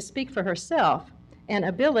inability to speak for herself, an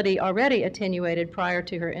ability already attenuated prior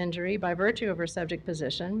to her injury by virtue of her subject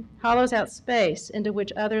position, hollows out space into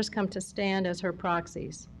which others come to stand as her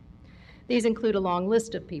proxies. These include a long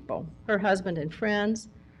list of people: her husband and friends,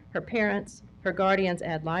 her parents, her guardians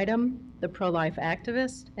ad litem, the pro-life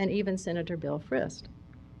activist, and even Senator Bill Frist.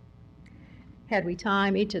 Had we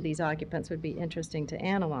time, each of these occupants would be interesting to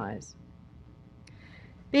analyze.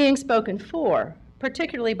 Being spoken for,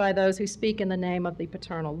 particularly by those who speak in the name of the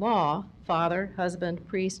paternal law, father, husband,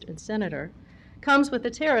 priest, and senator, comes with the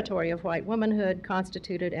territory of white womanhood,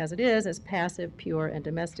 constituted as it is as passive, pure, and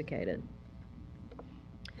domesticated.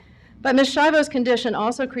 But Ms. Schiavo's condition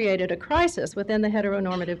also created a crisis within the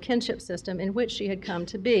heteronormative kinship system in which she had come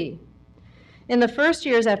to be. In the first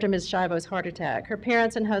years after Ms. Schiavo's heart attack, her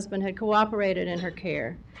parents and husband had cooperated in her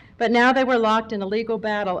care, but now they were locked in a legal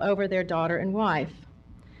battle over their daughter and wife.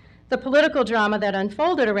 The political drama that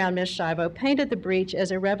unfolded around Ms. Schiavo painted the breach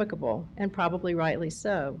as irrevocable, and probably rightly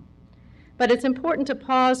so. But it's important to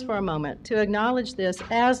pause for a moment to acknowledge this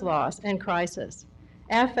as loss and crisis.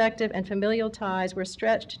 Affective and familial ties were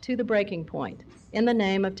stretched to the breaking point in the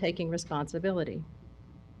name of taking responsibility.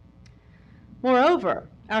 Moreover,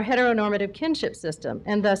 our heteronormative kinship system,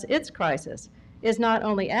 and thus its crisis, is not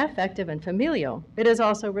only affective and familial, it is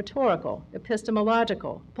also rhetorical,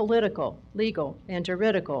 epistemological, political, legal, and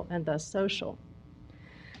juridical, and thus social.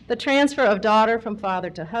 The transfer of daughter from father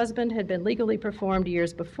to husband had been legally performed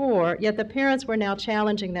years before, yet the parents were now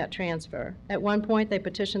challenging that transfer. At one point, they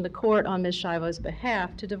petitioned the court on Ms. Schiavo's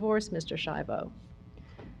behalf to divorce Mr. Schiavo.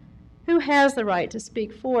 Who has the right to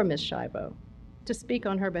speak for Ms. Schiavo, to speak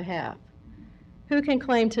on her behalf? Who can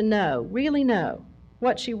claim to know, really know,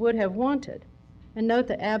 what she would have wanted, and note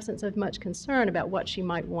the absence of much concern about what she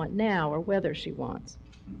might want now or whether she wants?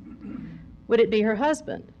 Would it be her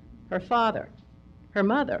husband, her father, her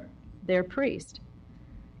mother, their priest?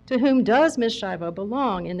 To whom does Ms. Schiavo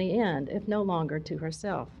belong in the end, if no longer to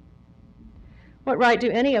herself? What right do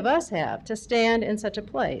any of us have to stand in such a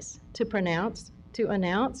place, to pronounce, to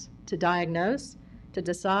announce, to diagnose, to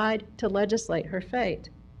decide, to legislate her fate?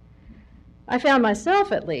 I found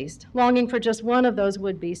myself, at least, longing for just one of those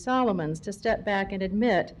would-be Solomons to step back and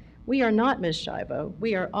admit, we are not Ms. Schiavo,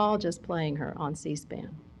 we are all just playing her on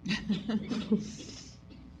C-SPAN.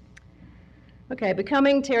 Okay,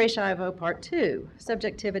 Becoming Terry Schiavo, Part 2,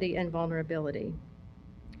 Subjectivity and Vulnerability.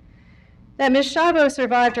 That Ms. Schiavo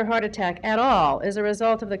survived her heart attack at all is a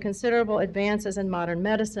result of the considerable advances in modern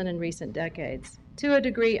medicine in recent decades. To a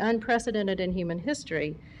degree unprecedented in human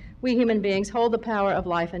history, we human beings hold the power of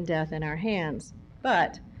life and death in our hands.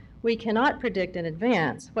 But we cannot predict in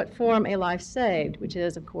advance what form a life saved, which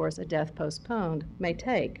is, of course, a death postponed, may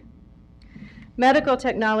take. Medical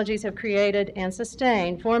technologies have created and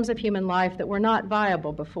sustained forms of human life that were not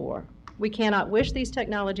viable before. We cannot wish these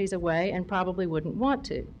technologies away and probably wouldn't want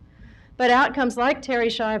to. But outcomes like Terry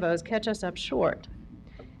Schiavo's catch us up short.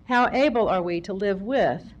 How able are we to live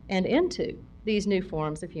with and into these new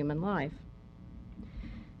forms of human life?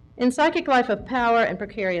 In Psychic Life of Power and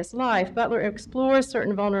Precarious Life, Butler explores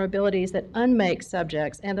certain vulnerabilities that unmake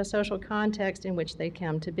subjects and the social context in which they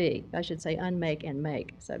come to be. I should say unmake and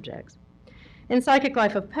make subjects. In Psychic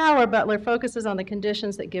Life of Power, Butler focuses on the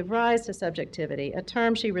conditions that give rise to subjectivity, a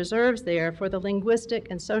term she reserves there for the linguistic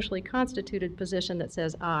and socially constituted position that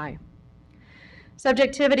says I.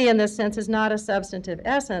 Subjectivity in this sense is not a substantive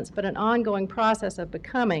essence, but an ongoing process of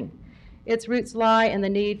becoming. Its roots lie in the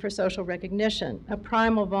need for social recognition, a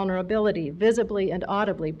primal vulnerability visibly and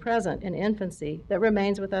audibly present in infancy that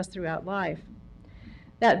remains with us throughout life.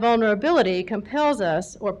 That vulnerability compels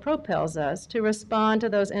us or propels us to respond to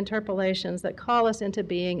those interpolations that call us into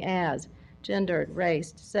being as gendered,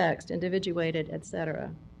 raced, sexed, individuated,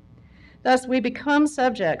 etc. Thus, we become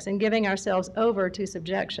subjects in giving ourselves over to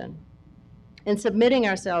subjection, in submitting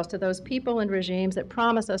ourselves to those people and regimes that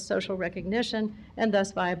promise us social recognition and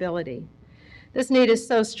thus viability. This need is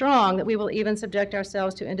so strong that we will even subject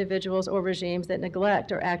ourselves to individuals or regimes that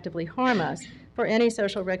neglect or actively harm us, for any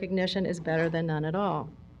social recognition is better than none at all.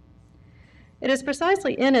 It is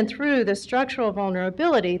precisely in and through this structural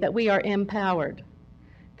vulnerability that we are empowered.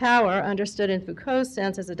 Power, understood in Foucault's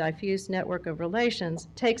sense as a diffuse network of relations,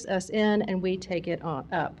 takes us in and we take it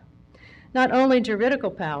up. Not only juridical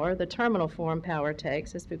power, the terminal form power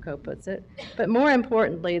takes, as Foucault puts it, but more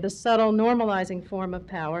importantly, the subtle normalizing form of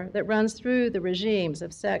power that runs through the regimes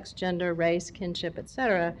of sex, gender, race, kinship,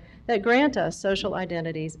 etc., that grant us social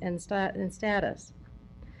identities and status.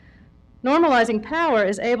 Normalizing power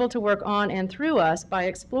is able to work on and through us by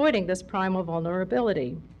exploiting this primal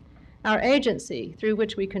vulnerability. Our agency, through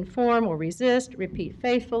which we conform or resist, repeat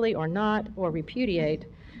faithfully or not, or repudiate,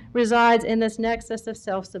 resides in this nexus of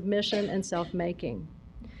self-submission and self-making.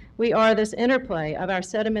 We are this interplay of our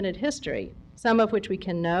sedimented history, some of which we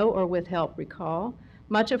can know or with help recall,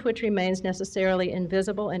 much of which remains necessarily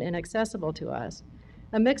invisible and inaccessible to us,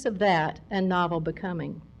 a mix of that and novel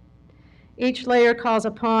becoming. Each layer calls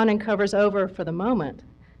upon and covers over, for the moment,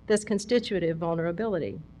 this constitutive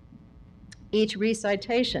vulnerability. Each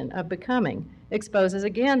recitation of becoming exposes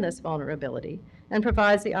again this vulnerability and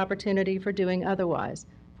provides the opportunity for doing otherwise,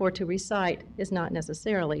 for to recite is not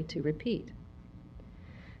necessarily to repeat.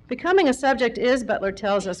 Becoming a subject is, Butler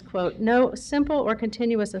tells us, quote, no simple or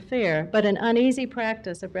continuous affair, but an uneasy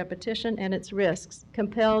practice of repetition and its risks,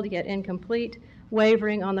 compelled yet incomplete,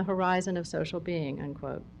 wavering on the horizon of social being,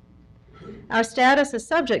 unquote. Our status as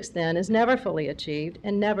subjects, then, is never fully achieved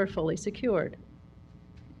and never fully secured.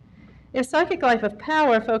 If Psychic Life of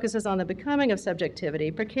Power focuses on the becoming of subjectivity,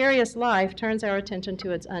 Precarious Life turns our attention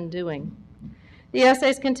to its undoing. The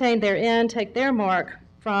essays contained therein take their mark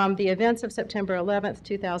from the events of September 11th,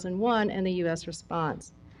 2001, and the U.S.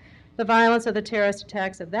 response. The violence of the terrorist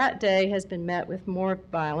attacks of that day has been met with more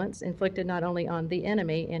violence, inflicted not only on the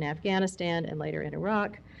enemy in Afghanistan and later in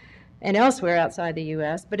Iraq and elsewhere outside the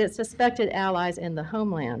U.S., but its suspected allies in the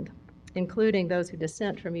homeland, including those who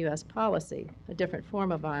dissent from U.S. policy, a different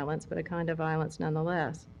form of violence, but a kind of violence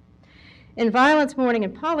nonetheless. In Violence, Mourning,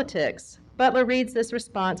 and Politics, Butler reads this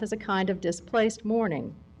response as a kind of displaced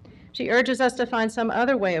mourning. She urges us to find some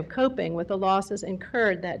other way of coping with the losses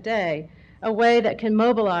incurred that day, a way that can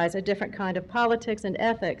mobilize a different kind of politics and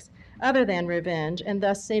ethics other than revenge and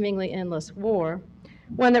thus seemingly endless war,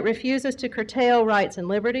 one that refuses to curtail rights and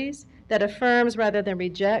liberties, that affirms rather than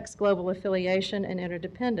rejects global affiliation and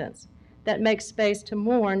interdependence, that makes space to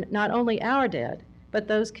mourn not only our dead, but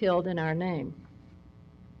those killed in our name.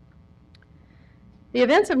 The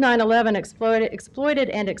events of 9/11 exploited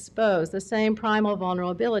and exposed the same primal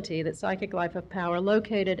vulnerability that psychic life of power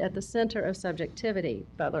located at the center of subjectivity,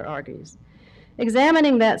 Butler argues.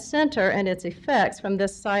 Examining that center and its effects from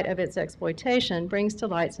this site of its exploitation brings to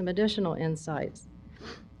light some additional insights.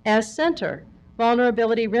 As center,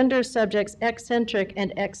 vulnerability renders subjects eccentric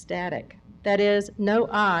and ecstatic. That is, no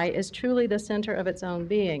I is truly the center of its own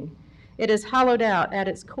being. It is hollowed out at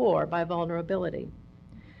its core by vulnerability.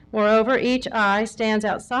 Moreover, each I stands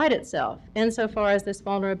outside itself, insofar as this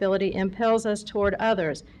vulnerability impels us toward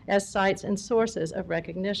others as sites and sources of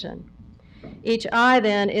recognition. Each I,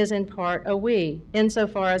 then, is in part a we,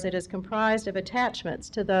 insofar as it is comprised of attachments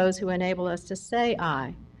to those who enable us to say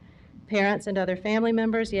I. Parents and other family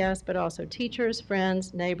members, yes, but also teachers,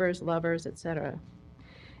 friends, neighbors, lovers, etc.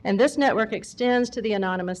 And this network extends to the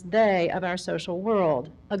anonymous they of our social world,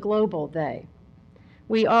 a global they.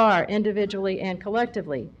 We are, individually and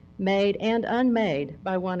collectively, made and unmade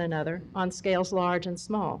by one another on scales large and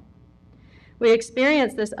small. We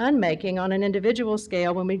experience this unmaking on an individual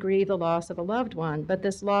scale when we grieve the loss of a loved one, but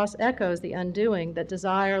this loss echoes the undoing that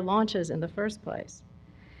desire launches in the first place.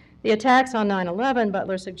 The attacks on 9/11,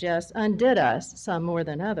 Butler suggests, undid us, some more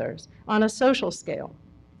than others, on a social scale.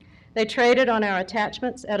 They traded on our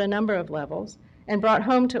attachments at a number of levels and brought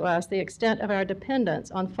home to us the extent of our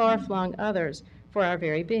dependence on far-flung others for our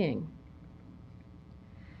very being.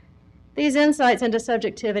 These insights into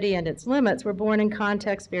subjectivity and its limits were born in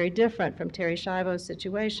contexts very different from Terri Schiavo's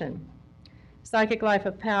situation. Psychic Life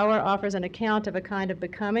of Power offers an account of a kind of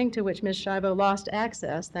becoming to which Ms. Schiavo lost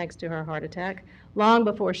access, thanks to her heart attack, long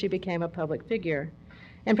before she became a public figure.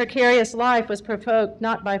 And Precarious Life was provoked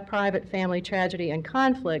not by private family tragedy and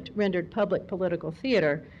conflict rendered public political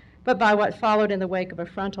theater, but by what followed in the wake of a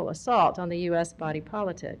frontal assault on the U.S. body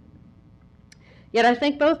politic. Yet I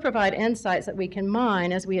think both provide insights that we can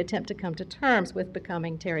mine as we attempt to come to terms with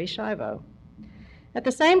becoming Terri Schiavo. At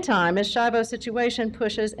the same time, Ms. Schiavo's situation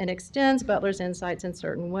pushes and extends Butler's insights in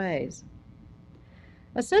certain ways.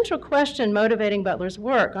 A central question motivating Butler's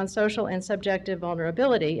work on social and subjective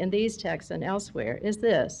vulnerability in these texts and elsewhere is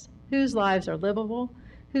this: whose lives are livable,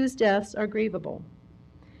 whose deaths are grievable?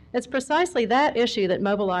 It's precisely that issue that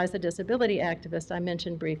mobilized the disability activists I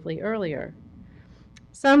mentioned briefly earlier.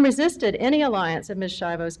 Some resisted any alliance of Ms.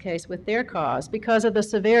 Schiavo's case with their cause because of the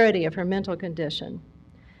severity of her mental condition.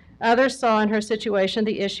 Others saw in her situation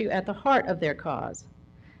the issue at the heart of their cause.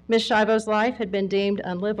 Ms. Schiavo's life had been deemed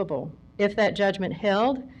unlivable. If that judgment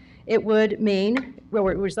held, it would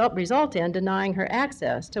result in denying her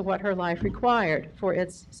access to what her life required for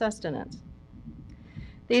its sustenance.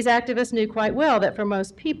 These activists knew quite well that for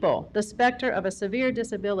most people, the specter of a severe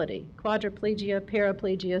disability, quadriplegia,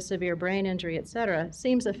 paraplegia, severe brain injury, etc.,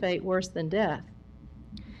 seems a fate worse than death.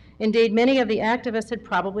 Indeed, many of the activists had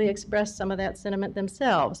probably expressed some of that sentiment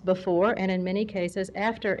themselves before, and in many cases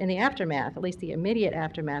in the aftermath, at least the immediate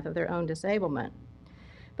aftermath of their own disablement.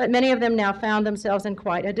 But many of them now found themselves in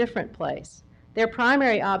quite a different place. Their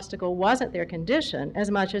primary obstacle wasn't their condition as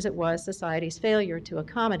much as it was society's failure to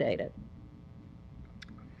accommodate it.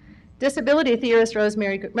 Disability theorist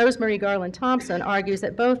Rosemary Garland Thompson argues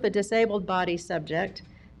that both the disabled body subject,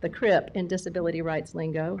 the CRIP in disability rights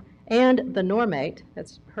lingo, and the normate,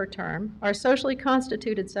 that's her term, are socially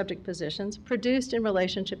constituted subject positions produced in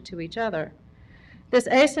relationship to each other. This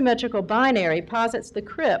asymmetrical binary posits the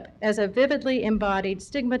CRIP as a vividly embodied,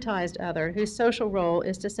 stigmatized other whose social role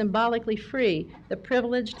is to symbolically free the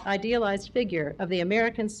privileged, idealized figure of the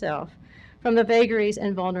American self from the vagaries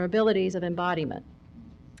and vulnerabilities of embodiment.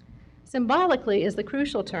 Symbolically is the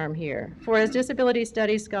crucial term here, for as disability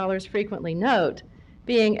studies scholars frequently note,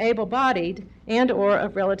 being able-bodied and or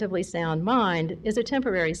of relatively sound mind is a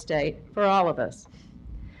temporary state for all of us.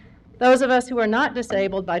 Those of us who are not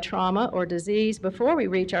disabled by trauma or disease before we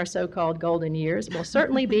reach our so-called golden years will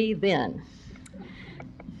certainly be then.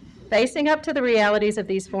 Facing up to the realities of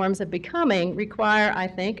these forms of becoming require, I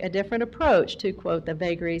think, a different approach to, quote, the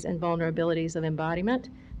vagaries and vulnerabilities of embodiment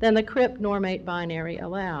than the CRIP-normate binary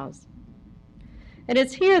allows. And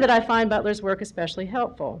it's here that I find Butler's work especially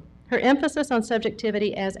helpful. Her emphasis on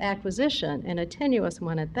subjectivity as acquisition, and a tenuous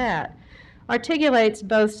one at that, articulates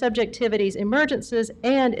both subjectivity's emergences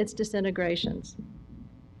and its disintegrations.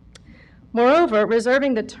 Moreover,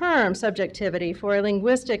 reserving the term subjectivity for a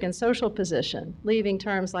linguistic and social position, leaving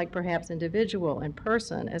terms like perhaps individual and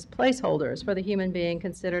person as placeholders for the human being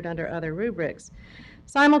considered under other rubrics,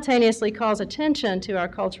 simultaneously calls attention to our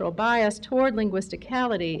cultural bias toward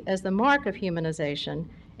linguisticality as the mark of humanization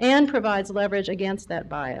and provides leverage against that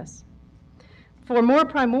bias. For more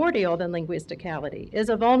primordial than linguisticality is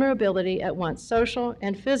a vulnerability at once social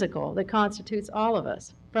and physical that constitutes all of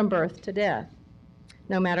us, from birth to death,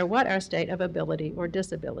 no matter what our state of ability or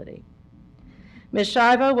disability. Ms.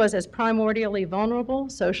 Shivo was as primordially vulnerable,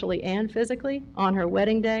 socially and physically, on her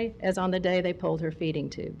wedding day as on the day they pulled her feeding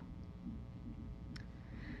tube.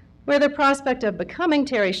 Where the prospect of becoming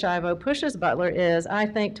Terry Shivo pushes Butler is, I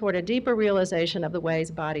think, toward a deeper realization of the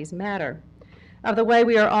ways bodies matter, of the way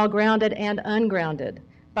we are all grounded and ungrounded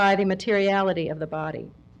by the materiality of the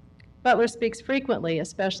body. Butler speaks frequently,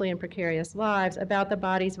 especially in precarious lives, about the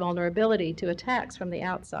body's vulnerability to attacks from the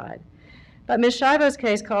outside. But Ms. Shivo's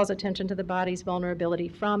case calls attention to the body's vulnerability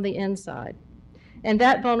from the inside. And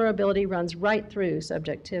that vulnerability runs right through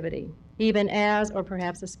subjectivity, even as, or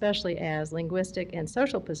perhaps especially as, linguistic and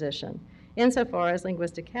social position, insofar as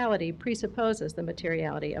linguisticality presupposes the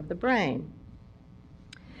materiality of the brain.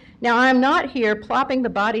 Now, I am not here plopping the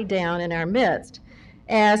body down in our midst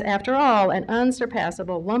as, after all, an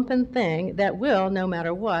unsurpassable lumpen thing that will, no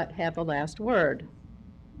matter what, have the last word.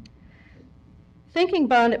 Thinking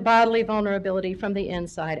bodily vulnerability from the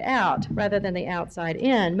inside out rather than the outside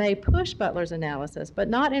in may push Butler's analysis, but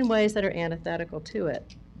not in ways that are antithetical to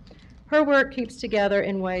it. Her work keeps together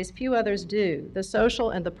in ways few others do, the social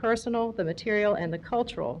and the personal, the material and the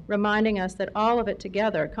cultural, reminding us that all of it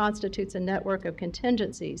together constitutes a network of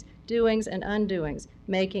contingencies, doings and undoings,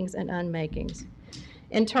 makings and unmakings.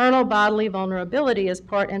 Internal bodily vulnerability is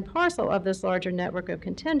part and parcel of this larger network of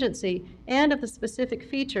contingency and of the specific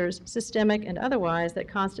features, systemic and otherwise, that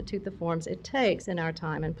constitute the forms it takes in our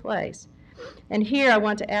time and place. And here I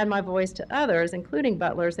want to add my voice to others, including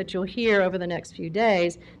Butler's, that you'll hear over the next few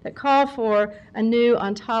days, that call for a new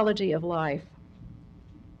ontology of life.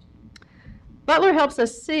 Butler helps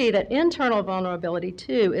us see that internal vulnerability,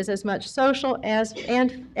 too, is as much social as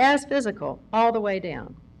physical, all the way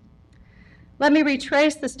down. Let me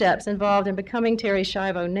retrace the steps involved in becoming Terry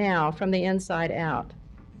Shivo now from the inside out.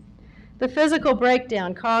 The physical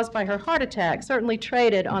breakdown caused by her heart attack certainly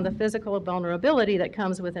traded on the physical vulnerability that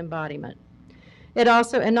comes with embodiment. It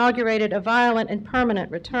also inaugurated a violent and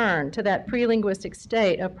permanent return to that pre-linguistic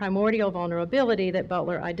state of primordial vulnerability that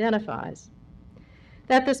Butler identifies.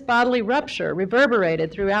 That this bodily rupture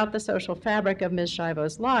reverberated throughout the social fabric of Ms.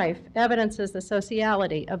 Shivo's life evidences the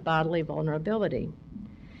sociality of bodily vulnerability.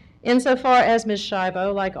 Insofar as Ms.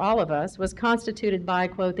 Shivo, like all of us, was constituted by,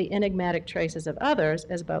 quote, the enigmatic traces of others,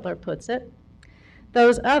 as Butler puts it,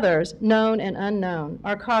 those others, known and unknown,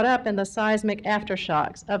 are caught up in the seismic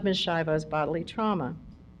aftershocks of Ms. Shivo's bodily trauma.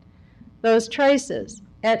 Those traces,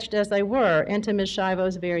 etched as they were into Ms.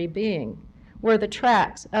 Shivo's very being, were the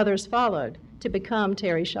tracks others followed to become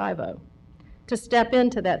Terry Shivo, to step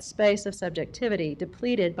into that space of subjectivity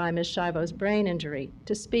depleted by Ms. Shivo's brain injury,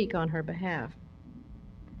 to speak on her behalf.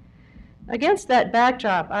 Against that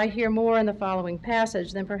backdrop, I hear more in the following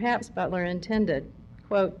passage than perhaps Butler intended.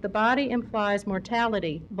 Quote, the body implies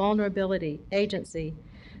mortality, vulnerability, agency.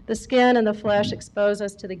 The skin and the flesh expose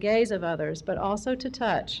us to the gaze of others, but also to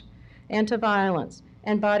touch and to violence,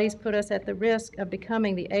 and bodies put us at the risk of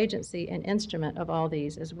becoming the agency and instrument of all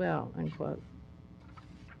these as well, unquote.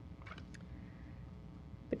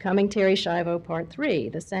 Becoming Terry Shivo, Part 3,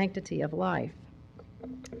 The Sanctity of Life.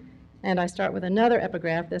 And I start with another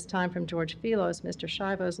epigraph, this time from George Philos, Mr.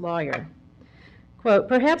 Shivo's lawyer. Quote,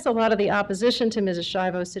 perhaps a lot of the opposition to Mrs.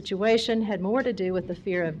 Shivo's situation had more to do with the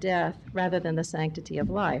fear of death rather than the sanctity of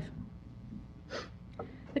life.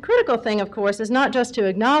 The critical thing, of course, is not just to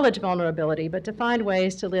acknowledge vulnerability, but to find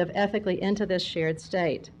ways to live ethically into this shared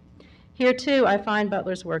state. Here, too, I find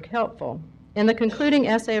Butler's work helpful. In the concluding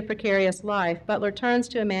essay of Precarious Life, Butler turns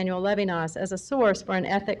to Emmanuel Levinas as a source for an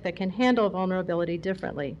ethic that can handle vulnerability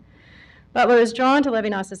differently. Butler is drawn to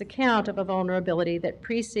Levinas's account of a vulnerability that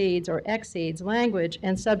precedes or exceeds language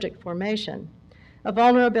and subject formation, a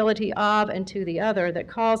vulnerability of and to the other that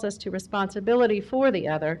calls us to responsibility for the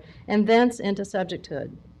other and thence into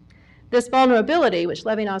subjecthood. This vulnerability, which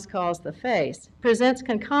Levinas calls the face, presents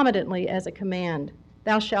concomitantly as a command,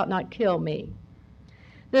 thou shalt not kill me.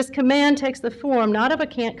 This command takes the form not of a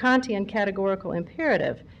Kantian categorical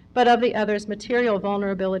imperative, but of the other's material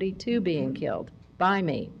vulnerability to being killed by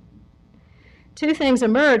me. Two things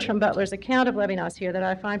emerge from Butler's account of Levinas here that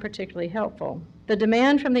I find particularly helpful. The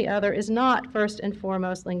demand from the other is not first and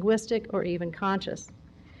foremost linguistic or even conscious.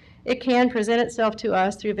 It can present itself to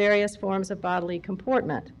us through various forms of bodily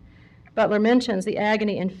comportment. Butler mentions the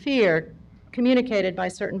agony and fear communicated by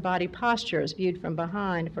certain body postures viewed from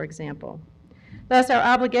behind, for example. Thus, our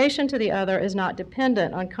obligation to the other is not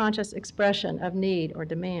dependent on conscious expression of need or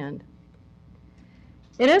demand.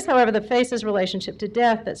 It is, however, the face's relationship to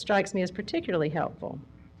death that strikes me as particularly helpful.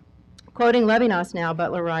 Quoting Levinas now,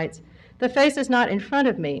 Butler writes, "The face is not in front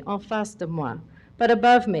of me, en face de moi, but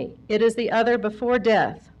above me. It is the other before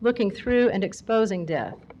death, looking through and exposing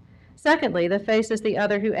death. Secondly, the face is the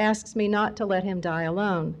other who asks me not to let him die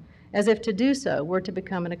alone, as if to do so were to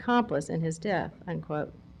become an accomplice in his death,"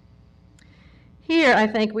 unquote. Here, I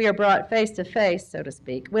think we are brought face to face, so to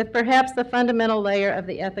speak, with perhaps the fundamental layer of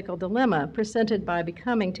the ethical dilemma presented by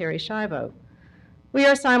becoming Terri Schiavo. We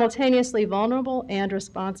are simultaneously vulnerable and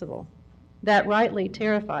responsible. That rightly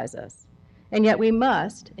terrifies us. And yet we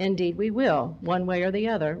must, indeed we will, one way or the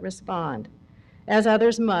other, respond, as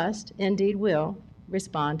others must, indeed will,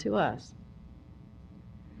 respond to us.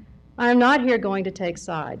 I am not here going to take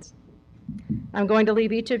sides. I'm going to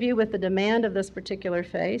leave each of you with the demand of this particular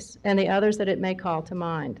face and the others that it may call to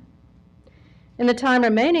mind. In the time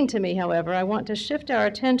remaining to me, however, I want to shift our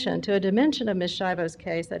attention to a dimension of Ms. Schiavo's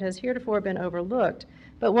case that has heretofore been overlooked,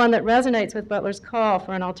 but one that resonates with Butler's call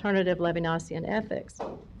for an alternative Levinasian ethics.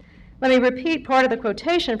 Let me repeat part of the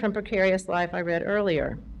quotation from Precarious Life I read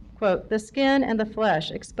earlier. Quote, "The skin and the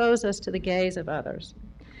flesh expose us to the gaze of others,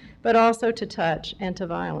 but also to touch and to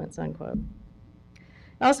violence," unquote.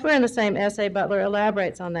 Elsewhere in the same essay, Butler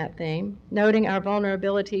elaborates on that theme, noting our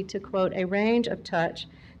vulnerability to, quote, "a range of touch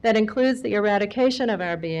that includes the eradication of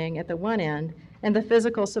our being at the one end and the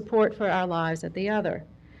physical support for our lives at the other.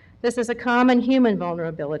 This is a common human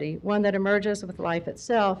vulnerability, one that emerges with life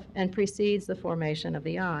itself and precedes the formation of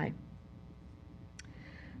the I."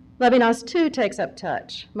 Levinas, too, takes up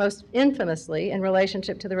touch, most infamously in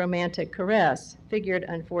relationship to the romantic caress, figured,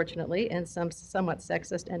 unfortunately, in some somewhat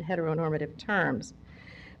sexist and heteronormative terms.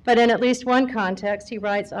 But in at least one context, he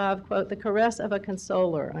writes of, quote, "the caress of a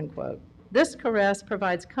consoler," unquote. This caress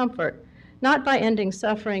provides comfort, not by ending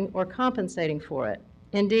suffering or compensating for it.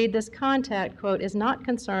 Indeed, this contact, quote, "is not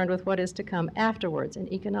concerned with what is to come afterwards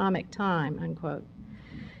in economic time," unquote.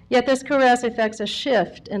 Yet this caress effects a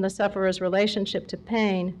shift in the sufferer's relationship to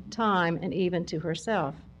pain, time, and even to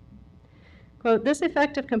herself. Quote, "This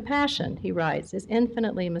effect of compassion," he writes, "is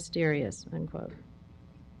infinitely mysterious," unquote.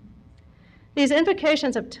 These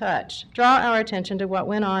invocations of touch draw our attention to what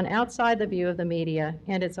went on outside the view of the media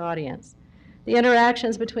and its audience. The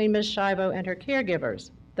interactions between Ms. Schiavo and her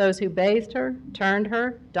caregivers, those who bathed her, turned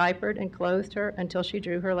her, diapered, and clothed her until she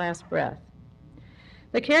drew her last breath.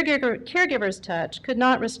 The caregiver's touch could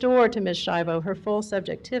not restore to Ms. Schiavo her full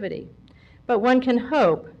subjectivity, but one can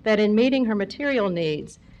hope that in meeting her material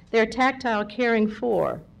needs, their tactile caring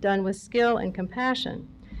for, done with skill and compassion,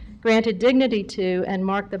 granted dignity to and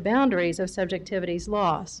marked the boundaries of subjectivity's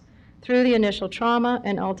loss through the initial trauma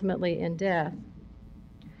and ultimately in death.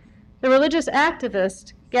 The religious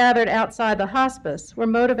activists gathered outside the hospice were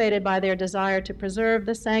motivated by their desire to preserve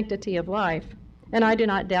the sanctity of life, and I do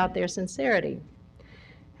not doubt their sincerity.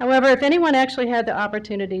 However, if anyone actually had the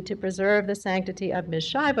opportunity to preserve the sanctity of Ms.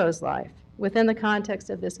 Schiavo's life within the context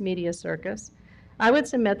of this media circus, I would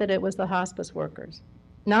submit that it was the hospice workers,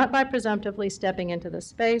 not by presumptively stepping into the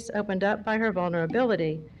space opened up by her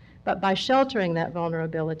vulnerability, but by sheltering that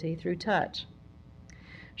vulnerability through touch.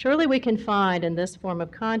 Surely we can find in this form of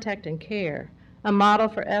contact and care a model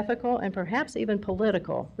for ethical and perhaps even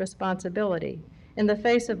political responsibility in the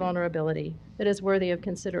face of vulnerability that is worthy of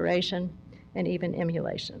consideration and even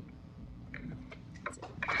emulation.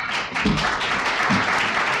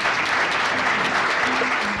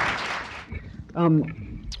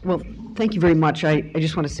 Well, thank you very much. I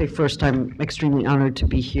just want to say first I'm extremely honored to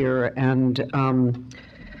be here and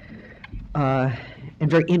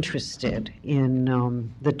very interested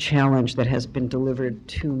in the challenge that has been delivered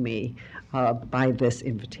to me by this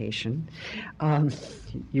invitation.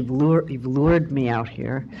 You've lured me out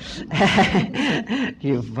here.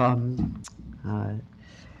 You've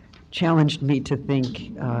challenged me to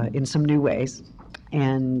think in some new ways,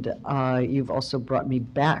 and you've also brought me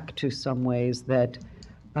back to some ways that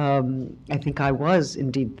I think I was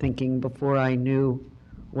indeed thinking before I knew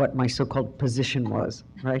what my so-called position was,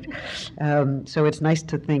 right? So it's nice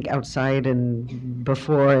to think outside and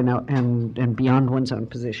before and beyond one's own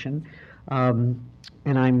position. And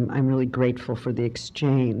I'm really grateful for the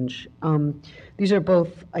exchange. These are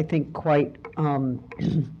both, I think, quite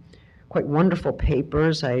wonderful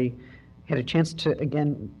papers. I had a chance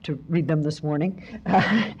to read them this morning,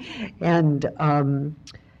 and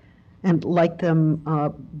and like them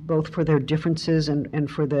both for their differences and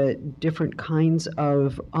for the different kinds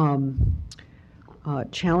of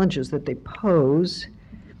challenges that they pose.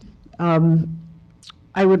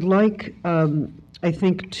 I would like, I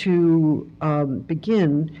think, to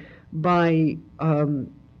begin by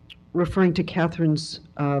referring to Catherine's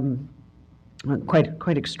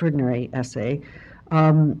quite extraordinary essay,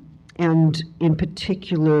 and in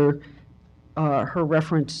particular, her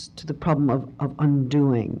reference to the problem of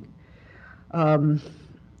undoing.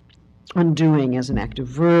 Undoing as an active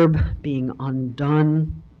verb, being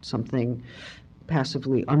undone, something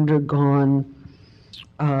passively undergone.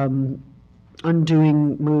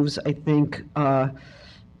 Undoing moves, I think,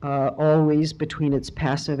 always between its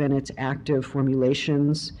passive and its active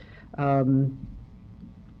formulations. One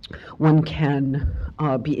can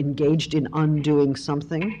be engaged in undoing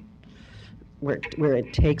something, where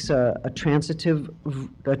it takes a transitive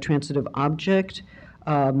object.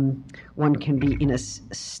 One can be in a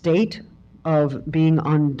state of being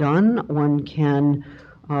undone. One can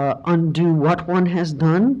undo what one has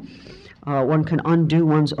done. One can undo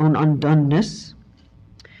one's own undoneness.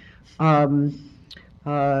 One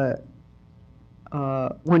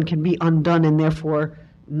can be undone and therefore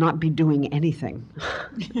not be doing anything,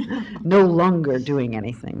 no longer doing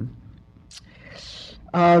anything.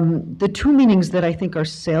 The two meanings that I think are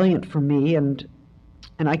salient for me, and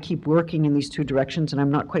I keep working in these two directions, and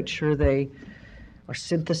I'm not quite sure they are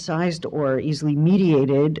synthesized or easily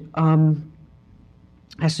mediated,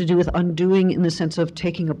 has to do with undoing in the sense of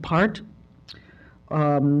taking apart,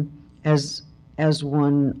 as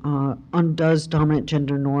one undoes dominant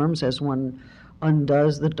gender norms, as one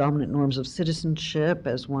undoes the dominant norms of citizenship,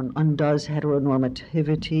 as one undoes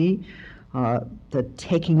heteronormativity, the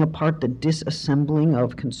taking apart, the disassembling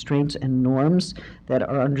of constraints and norms that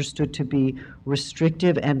are understood to be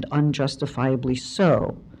restrictive and unjustifiably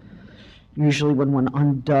so. Usually when one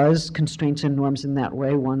undoes constraints and norms in that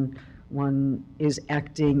way, one is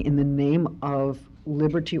acting in the name of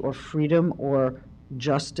liberty or freedom or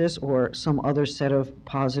justice or some other set of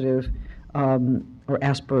positive or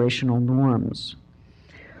aspirational norms.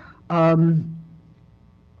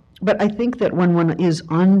 But I think that when one is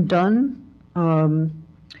undone,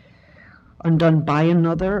 undone by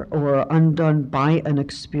another or undone by an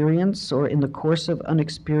experience or in the course of an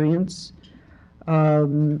experience,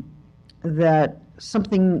 that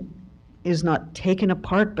something is not taken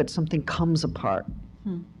apart, but something comes apart.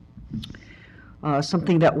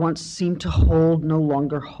 Something that once seemed to hold no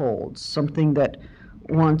longer holds. Something that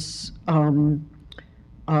once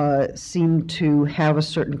seemed to have a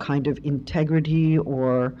certain kind of integrity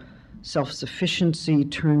or self-sufficiency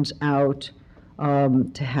turns out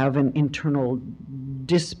to have an internal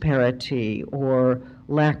disparity or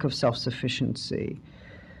lack of self-sufficiency.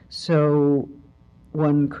 So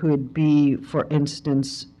one could be, for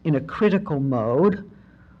instance, in a critical mode,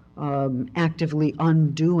 actively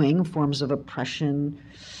undoing forms of oppression,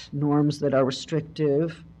 norms that are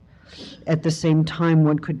restrictive. At the same time,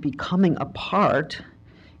 one could be coming apart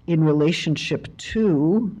in relationship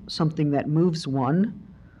to something that moves one,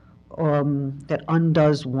 that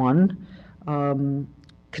undoes one,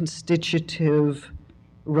 constitutive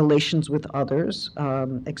relations with others,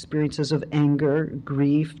 experiences of anger,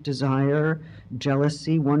 grief, desire,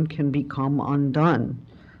 jealousy. One can become undone.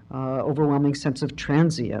 Overwhelming sense of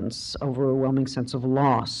transience, overwhelming sense of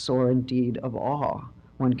loss, or indeed of awe.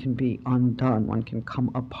 One can be undone, one can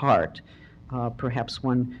come apart. Perhaps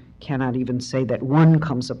one cannot even say that one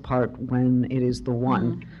comes apart when it is the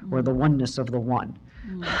one, or the oneness of the one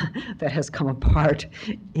that has come apart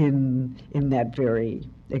in that very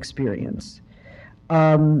experience.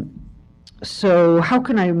 So how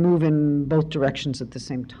can I move in both directions at the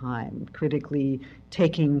same time? Critically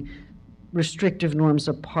taking restrictive norms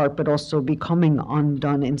apart, but also becoming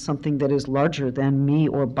undone in something that is larger than me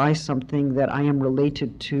or by something that I am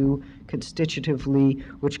related to constitutively,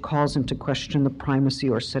 which calls into question the primacy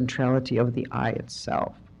or centrality of the I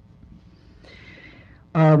itself.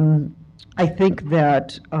 I think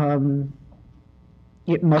that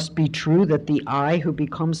it must be true that the I who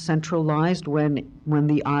becomes centralized when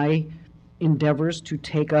the I endeavors to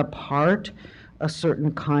take apart a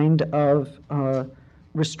certain kind of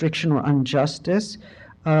restriction or injustice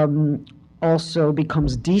also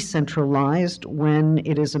becomes decentralized when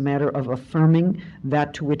it is a matter of affirming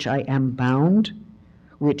that to which I am bound,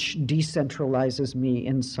 which decentralizes me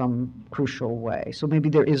in some crucial way. So maybe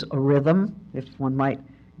there is a rhythm, if one might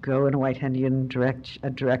go in a Whiteheadian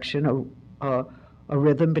direction, a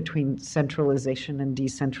rhythm between centralization and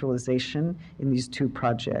decentralization in these two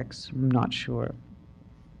projects. I'm not sure.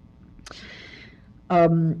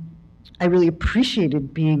 I really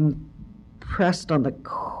appreciated being pressed on the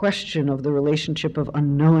question of the relationship of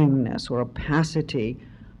unknowingness or opacity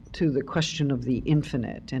to the question of the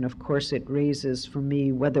infinite. And of course, it raises for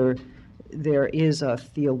me whether there is a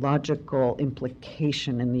theological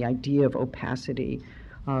implication in the idea of opacity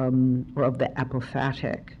or of the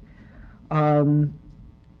apophatic. And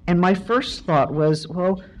my first thought was,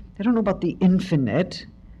 well, I don't know about the infinite.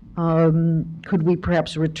 Could we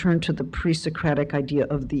perhaps return to the pre-Socratic idea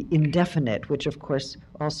of the indefinite, which of course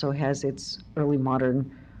also has its early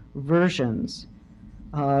modern versions,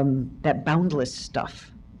 that boundless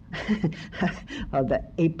stuff, the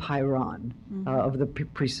apeiron of the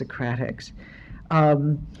pre-Socratics.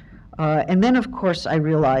 And then of course I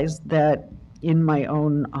realized that in my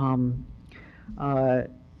own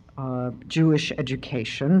Jewish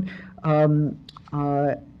education,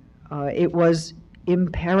 it was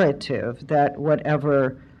imperative that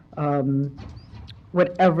whatever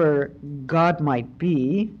God might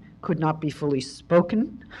be could not be fully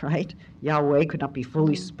spoken, right? Yahweh could not be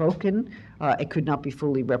fully spoken. It could not be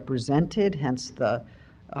fully represented. Hence the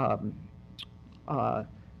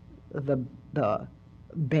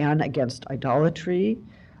ban against idolatry.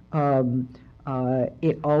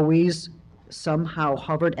 It always somehow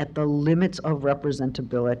hovered at the limits of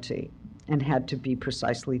representability and had to be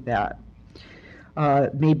precisely that.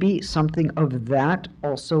 Maybe something of that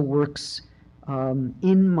also works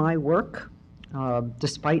in my work,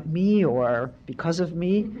 despite me or because of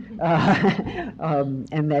me,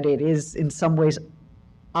 and that it is in some ways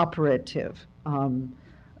operative.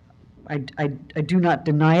 I do not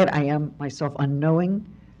deny it. I am myself unknowing.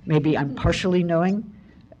 Maybe I'm partially knowing.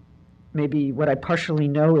 Maybe what I partially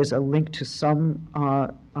know is a link to some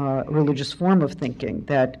religious form of thinking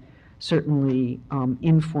that certainly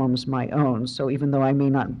informs my own. So even though I may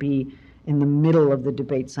not be in the middle of the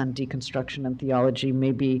debates on deconstruction and theology,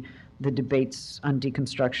 maybe the debates on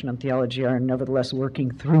deconstruction and theology are nevertheless working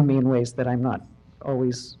through me in ways that I'm not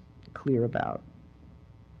always clear about.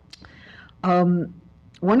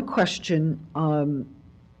 One question,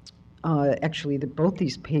 actually, that both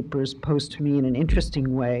these papers pose to me in an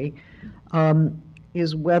interesting way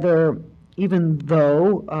is whether, even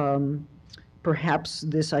though perhaps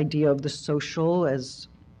this idea of the social as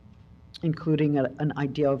including an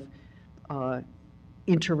idea of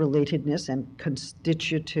interrelatedness and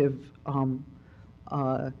constitutive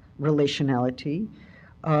relationality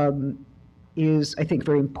is, I think,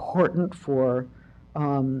 very important for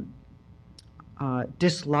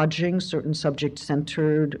dislodging certain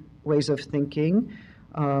subject-centered ways of thinking,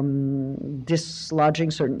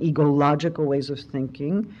 dislodging certain ego-logical ways of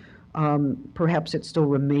thinking. Perhaps it still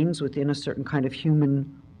remains within a certain kind of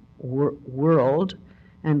human world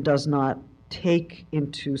and does not take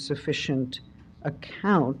into sufficient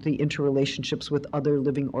account the interrelationships with other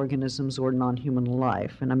living organisms or non-human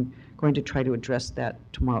life. And I'm going to try to address that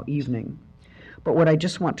tomorrow evening. But what I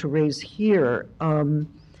just want to raise here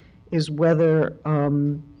is whether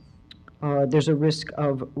there's a risk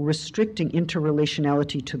of restricting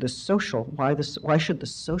interrelationality to the social. Why should the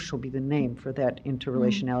social be the name for that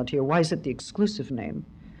interrelationality, or why is it the exclusive name?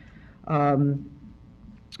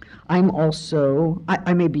 I'm also,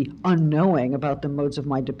 I may be unknowing about the modes of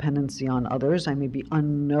my dependency on others. I may be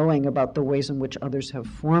unknowing about the ways in which others have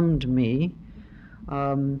formed me.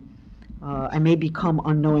 I may become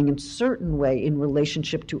unknowing in certain way in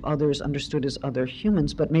relationship to others understood as other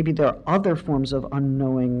humans, but maybe there are other forms of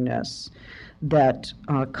unknowingness that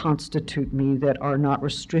constitute me that are not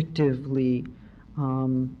restrictively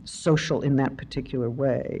social in that particular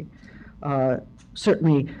way.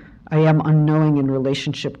 Certainly, I am unknowing in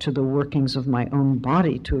relationship to the workings of my own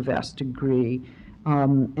body to a vast degree,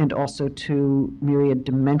 and also to myriad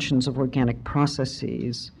dimensions of organic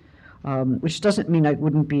processes. Which doesn't mean I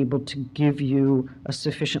wouldn't be able to give you a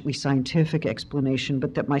sufficiently scientific explanation,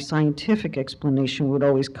 but that my scientific explanation would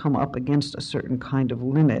always come up against a certain kind of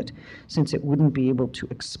limit, since it wouldn't be able to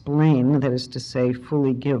explain, that is to say,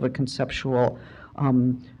 fully give a conceptual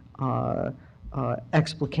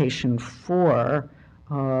explication for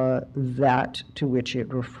that to which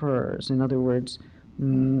it refers. In other words,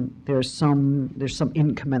 there's some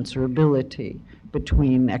incommensurability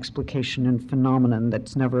between explication and phenomenon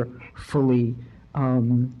that's never fully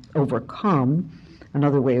overcome.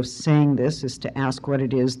 Another way of saying this is to ask what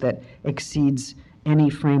it is that exceeds any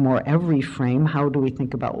frame or every frame. How do we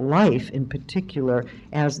think about life in particular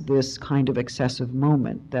as this kind of excessive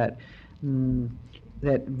moment that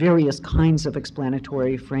various kinds of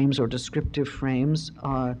explanatory frames or descriptive frames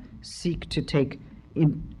seek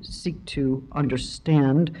to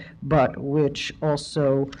understand, but which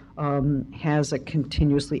also has a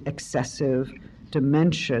continuously excessive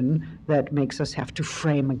dimension that makes us have to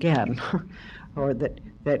frame again, or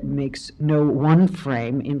that makes no one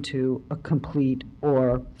frame into a complete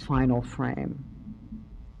or final frame.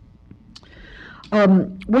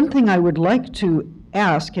 One thing I would like to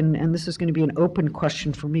ask, and this is going to be an open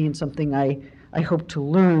question for me and something I hope to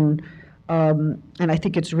learn, and I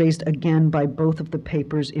think it's raised again by both of the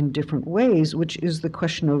papers in different ways, which is the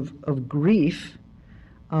question of grief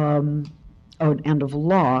and of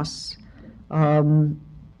loss.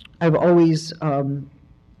 I've always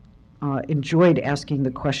enjoyed asking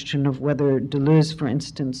the question of whether Deleuze, for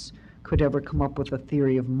instance, could ever come up with a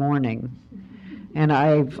theory of mourning. And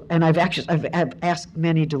I've asked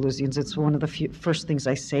many Deleuzians. It's one of the first things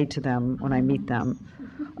I say to them when I meet them.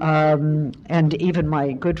 And even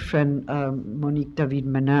my good friend Monique David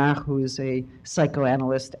Menard, who is a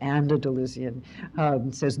psychoanalyst and a Deleuzian,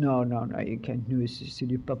 says, no, you can't. No, ce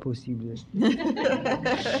n'est pas possible.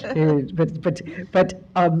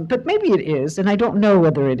 But maybe it is, and I don't know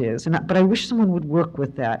whether it is. But I wish someone would work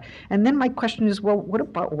with that. And then my question is, well, what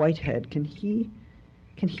about Whitehead? Can he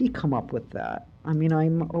come up with that? I mean,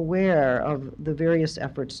 I'm aware of the various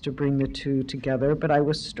efforts to bring the two together, but I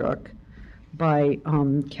was struck by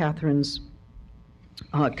Catherine's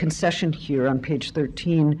concession here on page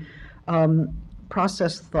 13.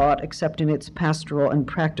 Process thought, except in its pastoral and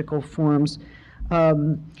practical forms,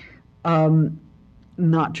 not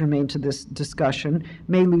germane to this discussion,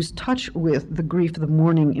 may lose touch with the grief of the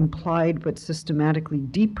mourning implied but systematically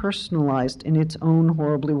depersonalized in its own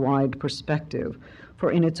horribly wide perspective.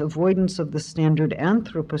 For in its avoidance of the standard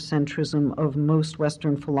anthropocentrism of most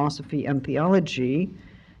Western philosophy and theology,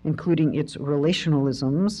 including its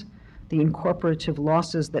relationalisms, the incorporative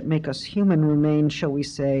losses that make us human remain, shall we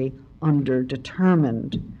say,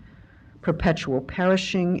 underdetermined. Perpetual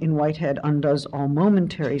perishing in Whitehead undoes all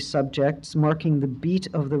momentary subjects, marking the beat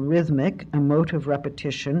of the rhythmic, emotive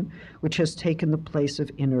repetition which has taken the place of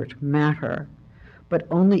inert matter. But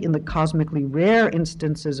only in the cosmically rare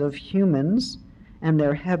instances of humans and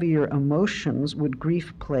their heavier emotions would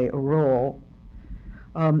grief play a role.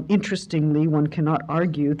 Interestingly, one cannot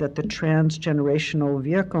argue that the transgenerational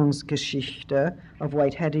Wirkungsgeschichte of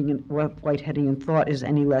Whiteheadian thought is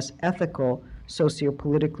any less ethical,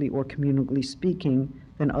 sociopolitically or communally speaking,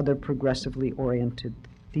 than other progressively oriented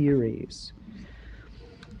theories.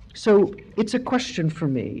 So it's a question for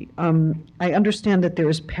me. I understand that there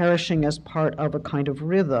is perishing as part of a kind of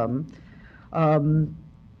rhythm.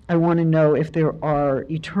 I want to know if there are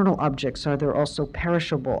eternal objects, are there also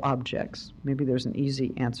perishable objects? Maybe there's an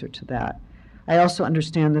easy answer to that. I also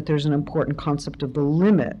understand that there's an important concept of the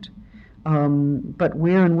limit, but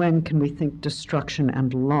where and when can we think destruction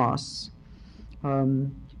and loss?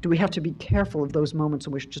 Do we have to be careful of those moments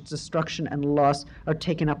in which just destruction and loss are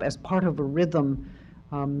taken up as part of a rhythm?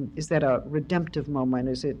 Is that a redemptive moment?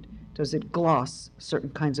 Does it gloss certain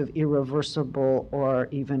kinds of irreversible or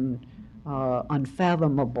even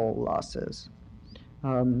unfathomable losses?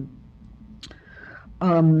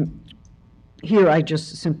 Here I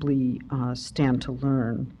just simply stand to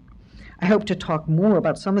learn. I hope to talk more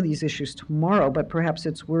about some of these issues tomorrow, but perhaps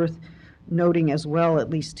it's worth noting as well,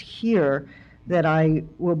 at least here, that I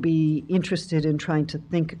will be interested in trying to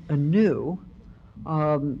think anew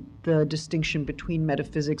the distinction between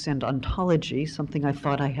metaphysics and ontology, something I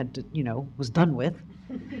thought I had, was done with.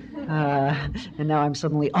 And now I'm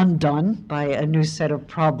suddenly undone by a new set of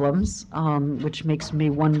problems, which makes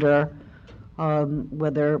me wonder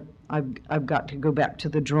whether I've got to go back to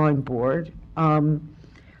the drawing board.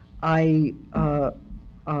 I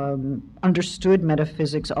understood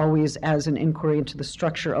metaphysics always as an inquiry into the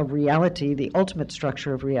structure of reality, the ultimate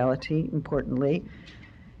structure of reality, importantly.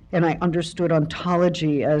 And I understood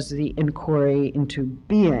ontology as the inquiry into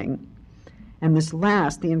being. And this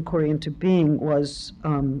last, the inquiry into being, was,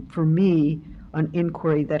 for me, an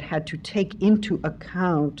inquiry that had to take into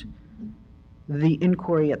account the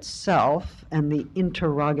inquiry itself and the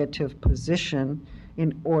interrogative position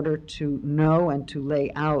in order to know and to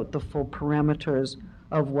lay out the full parameters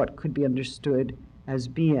of what could be understood as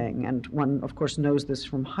being. And one, of course, knows this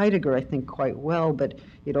from Heidegger, I think, quite well, but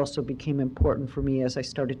it also became important for me as I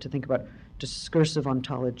started to think about discursive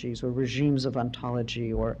ontologies or regimes of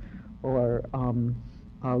ontology or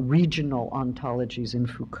regional ontologies in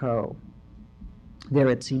Foucault. There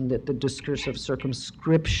it seemed that the discursive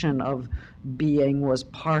circumscription of being was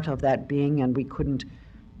part of that being, and we couldn't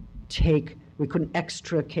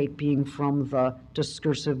extricate being from the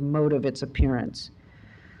discursive mode of its appearance.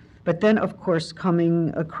 But then, of course,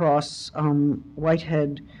 coming across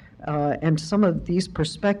Whitehead and some of these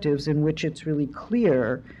perspectives in which it's really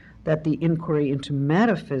clear that the inquiry into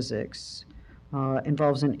metaphysics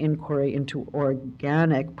involves an inquiry into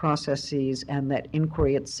organic processes, and that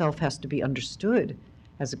inquiry itself has to be understood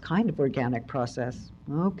as a kind of organic process.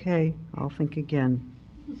 Okay, I'll think again.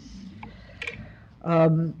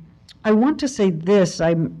 I want to say this.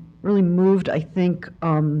 I'm really moved, I think,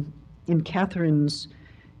 in Catherine's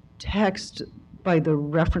text by the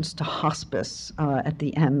reference to hospice at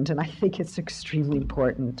the end, and I think it's extremely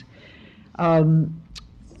important.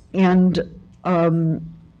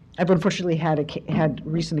 I've unfortunately had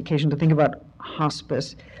recent occasion to think about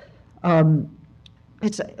hospice.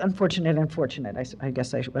 It's unfortunate, I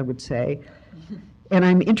guess I would say. And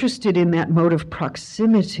I'm interested in that mode of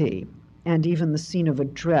proximity and even the scene of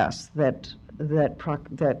address that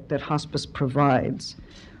hospice provides.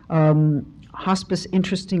 Hospice,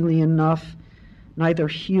 interestingly enough, neither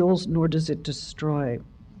heals nor does it destroy.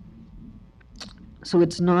 So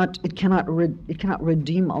it cannot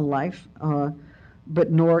redeem a life,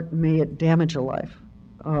 but nor may it damage a life.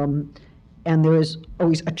 And there is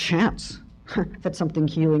always a chance that something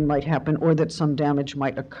healing might happen or that some damage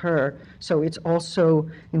might occur. So it's also,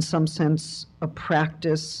 in some sense, a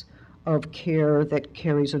practice of care that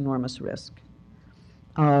carries enormous risk.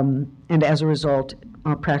 And as a result,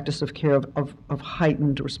 a practice of care of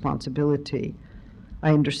heightened responsibility.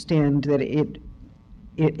 I understand that it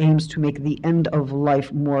aims to make the end of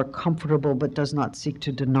life more comfortable, but does not seek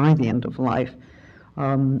to deny the end of life,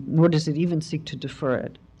 nor does it even seek to defer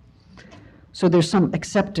it. So there's some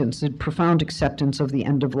acceptance, a profound acceptance of the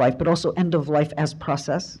end of life, but also end of life as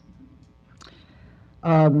process.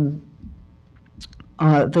 The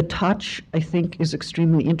touch, I think, is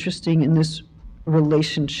extremely interesting in this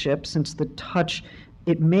relationship, since the touch,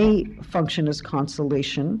 it may function as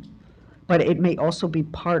consolation, but it may also be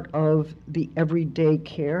part of the everyday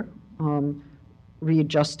care,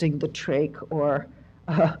 readjusting the trach or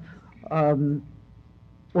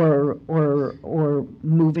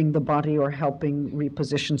moving the body or helping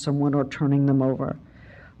reposition someone or turning them over.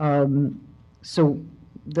 So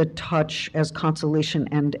the touch as consolation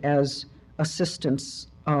and as assistance,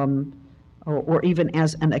 or even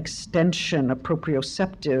as an extension, a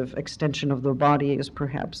proprioceptive extension of the body, is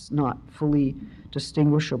perhaps not fully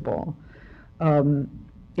distinguishable.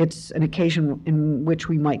 It's an occasion in which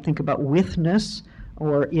we might think about withness,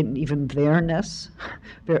 or in even there-ness,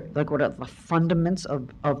 like what are the fundaments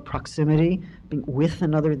of proximity, being with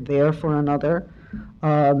another, there for another.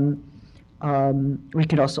 We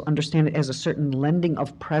could also understand it as a certain lending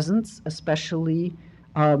of presence, especially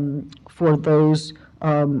for those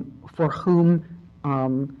for whom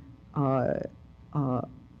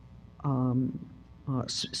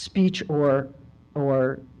speech or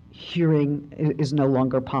hearing is no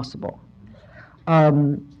longer possible. I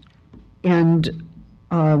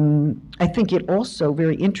think it also,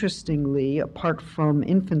 very interestingly, apart from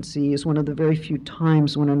infancy, is one of the very few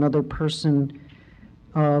times when another person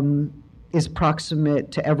is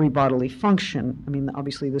proximate to every bodily function. I mean,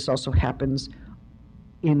 obviously this also happens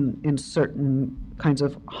in certain kinds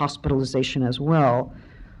of hospitalization as well,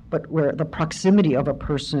 but where the proximity of a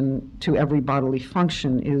person to every bodily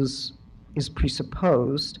function is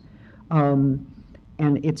presupposed, and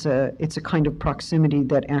it's a kind of proximity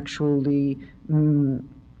that actually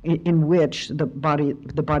in which the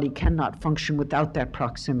body cannot function without that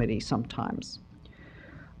proximity sometimes.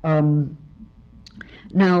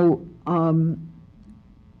 Now,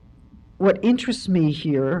 what interests me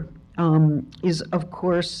here is, of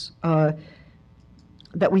course,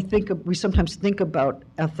 that we sometimes think about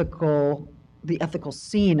the ethical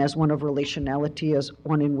scene as one of relationality, as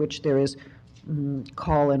one in which there is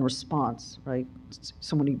call and response, right?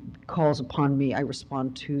 Somebody calls upon me, I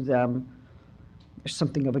respond to them. There's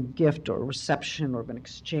something of a gift or a reception or of an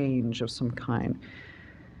exchange of some kind.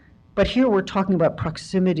 But here we're talking about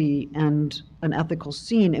proximity and an ethical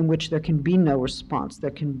scene in which there can be no response.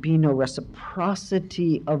 There can be no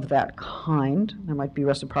reciprocity of that kind. There might be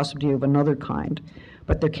reciprocity of another kind,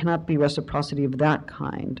 but there cannot be reciprocity of that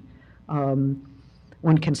kind.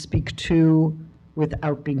 One can speak to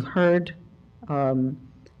without being heard. One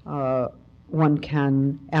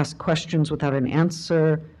can ask questions without an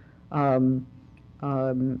answer.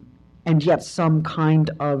 And yet some kind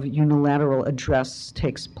of unilateral address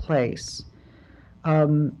takes place.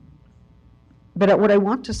 But what I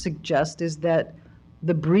want to suggest is that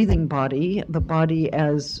the breathing body, the body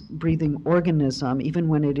as breathing organism, even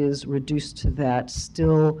when it is reduced to that,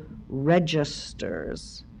 still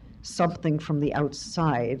registers something from the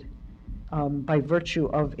outside by virtue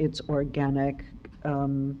of its organic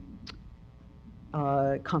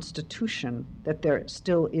constitution, that there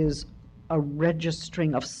still is a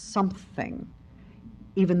registering of something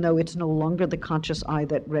even though it's no longer the conscious I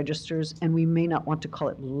that registers, and we may not want to call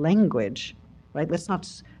it language, right? Let's not,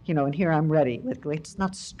 and here I'm ready. Let's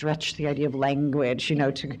not stretch the idea of language,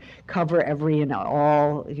 to cover every and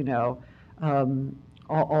all,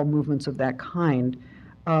 all movements of that kind.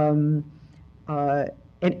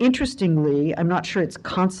 And interestingly, I'm not sure it's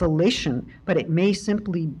consolation, but it may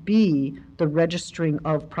simply be the registering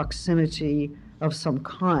of proximity of some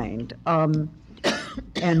kind.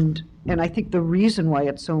 And I think the reason why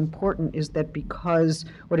it's so important is that because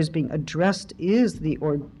what is being addressed is the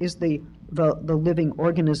living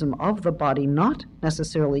organism of the body, not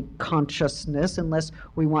necessarily consciousness, unless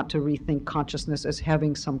we want to rethink consciousness as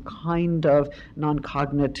having some kind of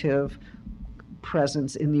non-cognitive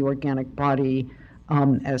presence in the organic body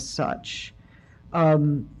as such.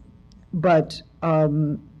 But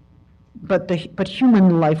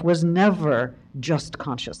human life was never just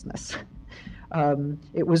consciousness.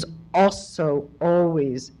 It was also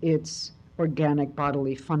always its organic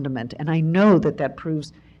bodily fundament. And I know that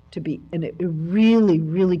proves to be a really,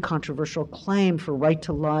 really controversial claim for right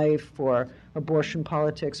to life, for abortion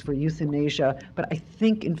politics, for euthanasia. But I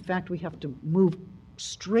think, in fact, we have to move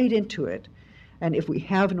straight into it. And if we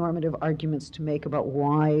have normative arguments to make about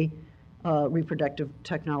why reproductive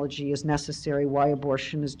technology is necessary, why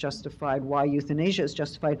abortion is justified, why euthanasia is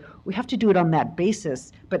justified, we have to do it on that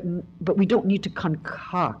basis. But we don't need to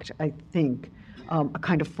concoct, I think, a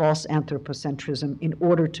kind of false anthropocentrism in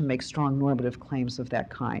order to make strong normative claims of that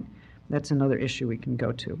kind. That's another issue we can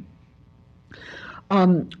go to.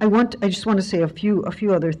 I just want to say a few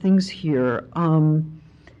other things here, and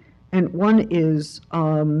one is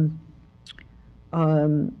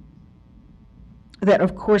that,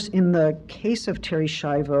 of course, in the case of Terri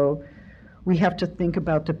Schiavo, we have to think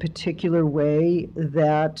about the particular way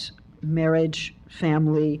that marriage,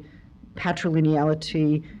 family,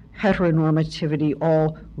 patrilineality, heteronormativity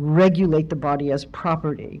all regulate the body as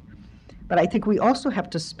property. But I think we also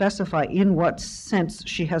have to specify in what sense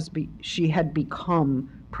she had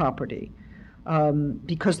become property.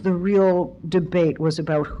 Because the real debate was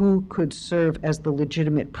about who could serve as the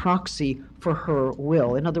legitimate proxy for her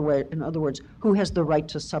will. In other words, who has the right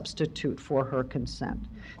to substitute for her consent.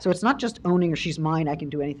 So it's not just owning her, she's mine, I can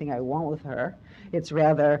do anything I want with her. It's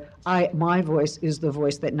rather, my voice is the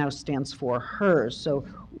voice that now stands for hers. So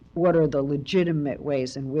what are the legitimate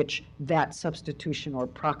ways in which that substitution or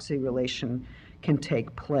proxy relation can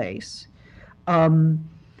take place? And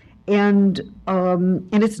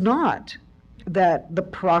it's not that the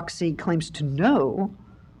proxy claims to know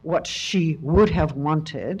what she would have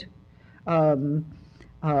wanted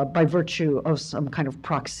by virtue of some kind of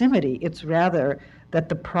proximity. It's rather that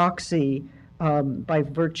the proxy, by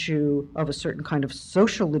virtue of a certain kind of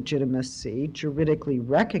social legitimacy, juridically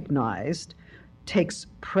recognized, takes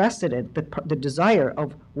precedent, the desire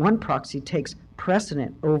of one proxy takes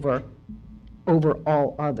precedent over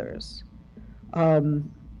all others.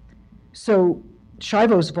 So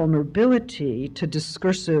Schiavo's vulnerability to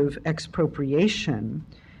discursive expropriation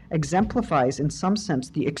exemplifies, in some sense,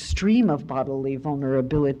 the extreme of bodily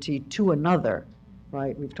vulnerability to another,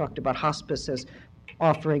 right? We've talked about hospice as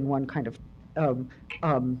offering one kind of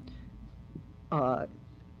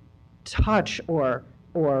touch or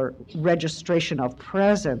registration of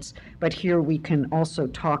presence, but here we can also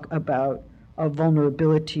talk about a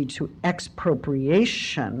vulnerability to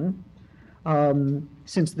expropriation,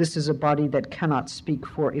 since this is a body that cannot speak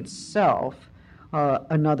for itself.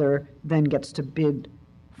 Another then gets to bid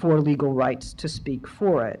for legal rights to speak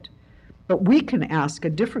for it. But we can ask a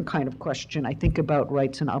different kind of question, I think, about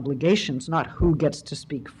rights and obligations, not who gets to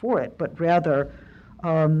speak for it, but rather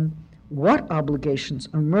what obligations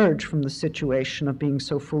emerge from the situation of being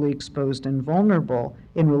so fully exposed and vulnerable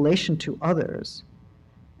in relation to others,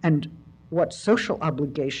 and what social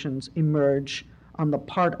obligations emerge on the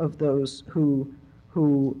part of those who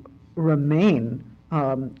remain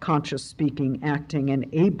conscious, speaking, acting, and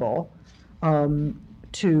able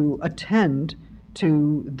to attend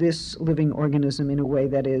to this living organism in a way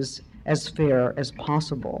that is as fair as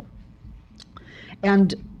possible.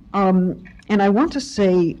 And I want to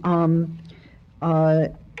say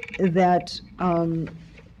that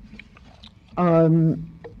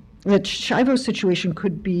Schiavo's situation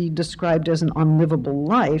could be described as an unlivable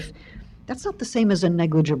life. That's not the same as a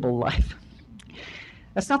negligible life.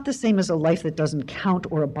 That's not the same as a life that doesn't count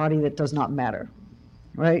or a body that does not matter,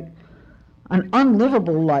 right? An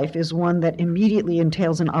unlivable life is one that immediately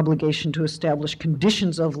entails an obligation to establish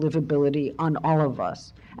conditions of livability on all of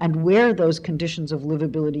us. And where those conditions of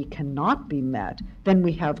livability cannot be met, then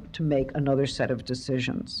we have to make another set of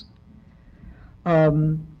decisions.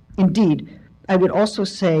 Indeed, I would also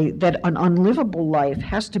say that an unlivable life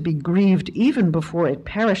has to be grieved even before it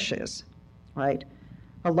perishes, right?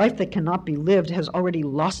 A life that cannot be lived has already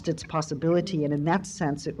lost its possibility, and in that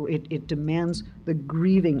sense, it demands the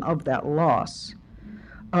grieving of that loss.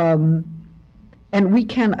 And we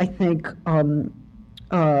can, I think,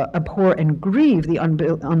 abhor and grieve the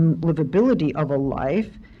unlivability of a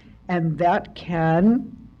life, and that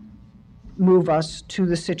can move us to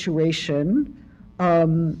the situation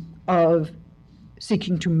of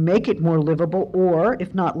seeking to make it more livable, or,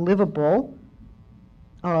 if not livable,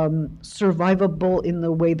 survivable in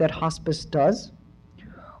the way that hospice does,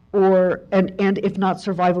 and if not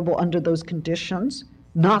survivable under those conditions,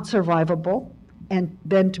 not survivable, and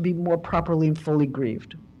then to be more properly and fully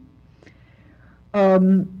grieved.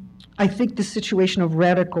 I think the situation of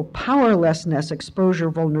radical powerlessness, exposure,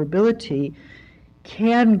 vulnerability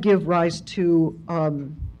can give rise to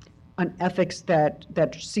an ethics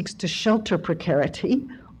that seeks to shelter precarity,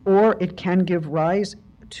 or it can give rise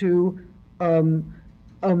to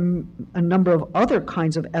a number of other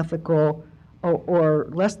kinds of ethical or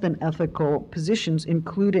less than ethical positions,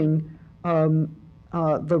 including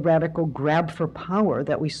the radical grab for power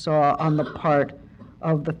that we saw on the part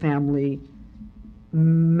of the family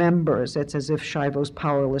members. It's as if Schiavo's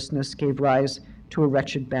powerlessness gave rise to a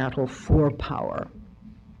wretched battle for power,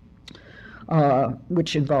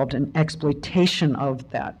 which involved an exploitation of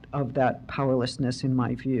that powerlessness, in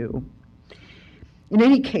my view. In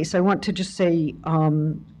any case, I want to just say,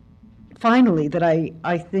 finally, that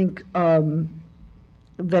I think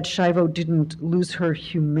that Schiavo didn't lose her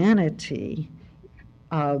humanity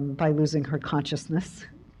by losing her consciousness,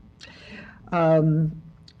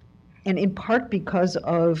 and in part because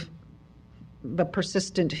of the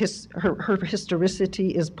persistent, her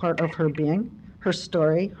historicity is part of her being, her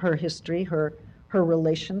story, her history, her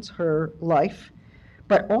relations, her life,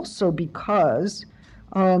 but also because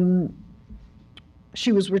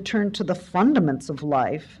she was returned to the fundaments of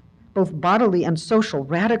life, both bodily and social,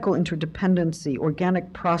 radical interdependency,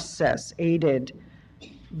 organic process aided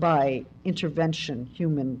by intervention,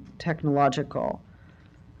 human, technological.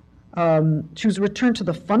 She was returned to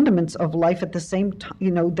the fundaments of life at the same time,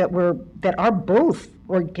 that are both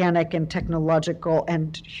organic and technological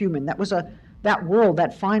and human. That world,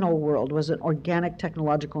 that final world, was an organic,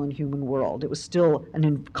 technological, and human world. It was still a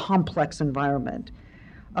complex environment.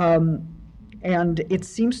 And it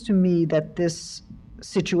seems to me that this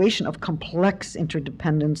situation of complex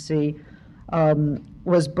interdependency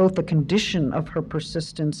was both a condition of her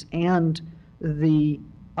persistence and the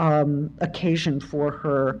occasion for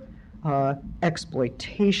her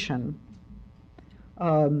exploitation.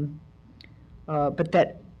 But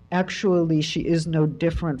that actually she is no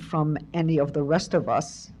different from any of the rest of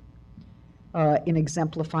us in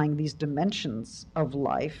exemplifying these dimensions of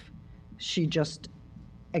life. She just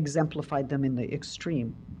exemplified them in the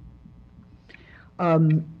extreme.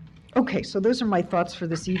 Okay, so those are my thoughts for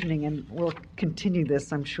this evening, and we'll continue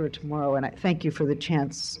this, I'm sure, tomorrow. And I thank you for the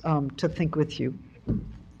chance to think with you.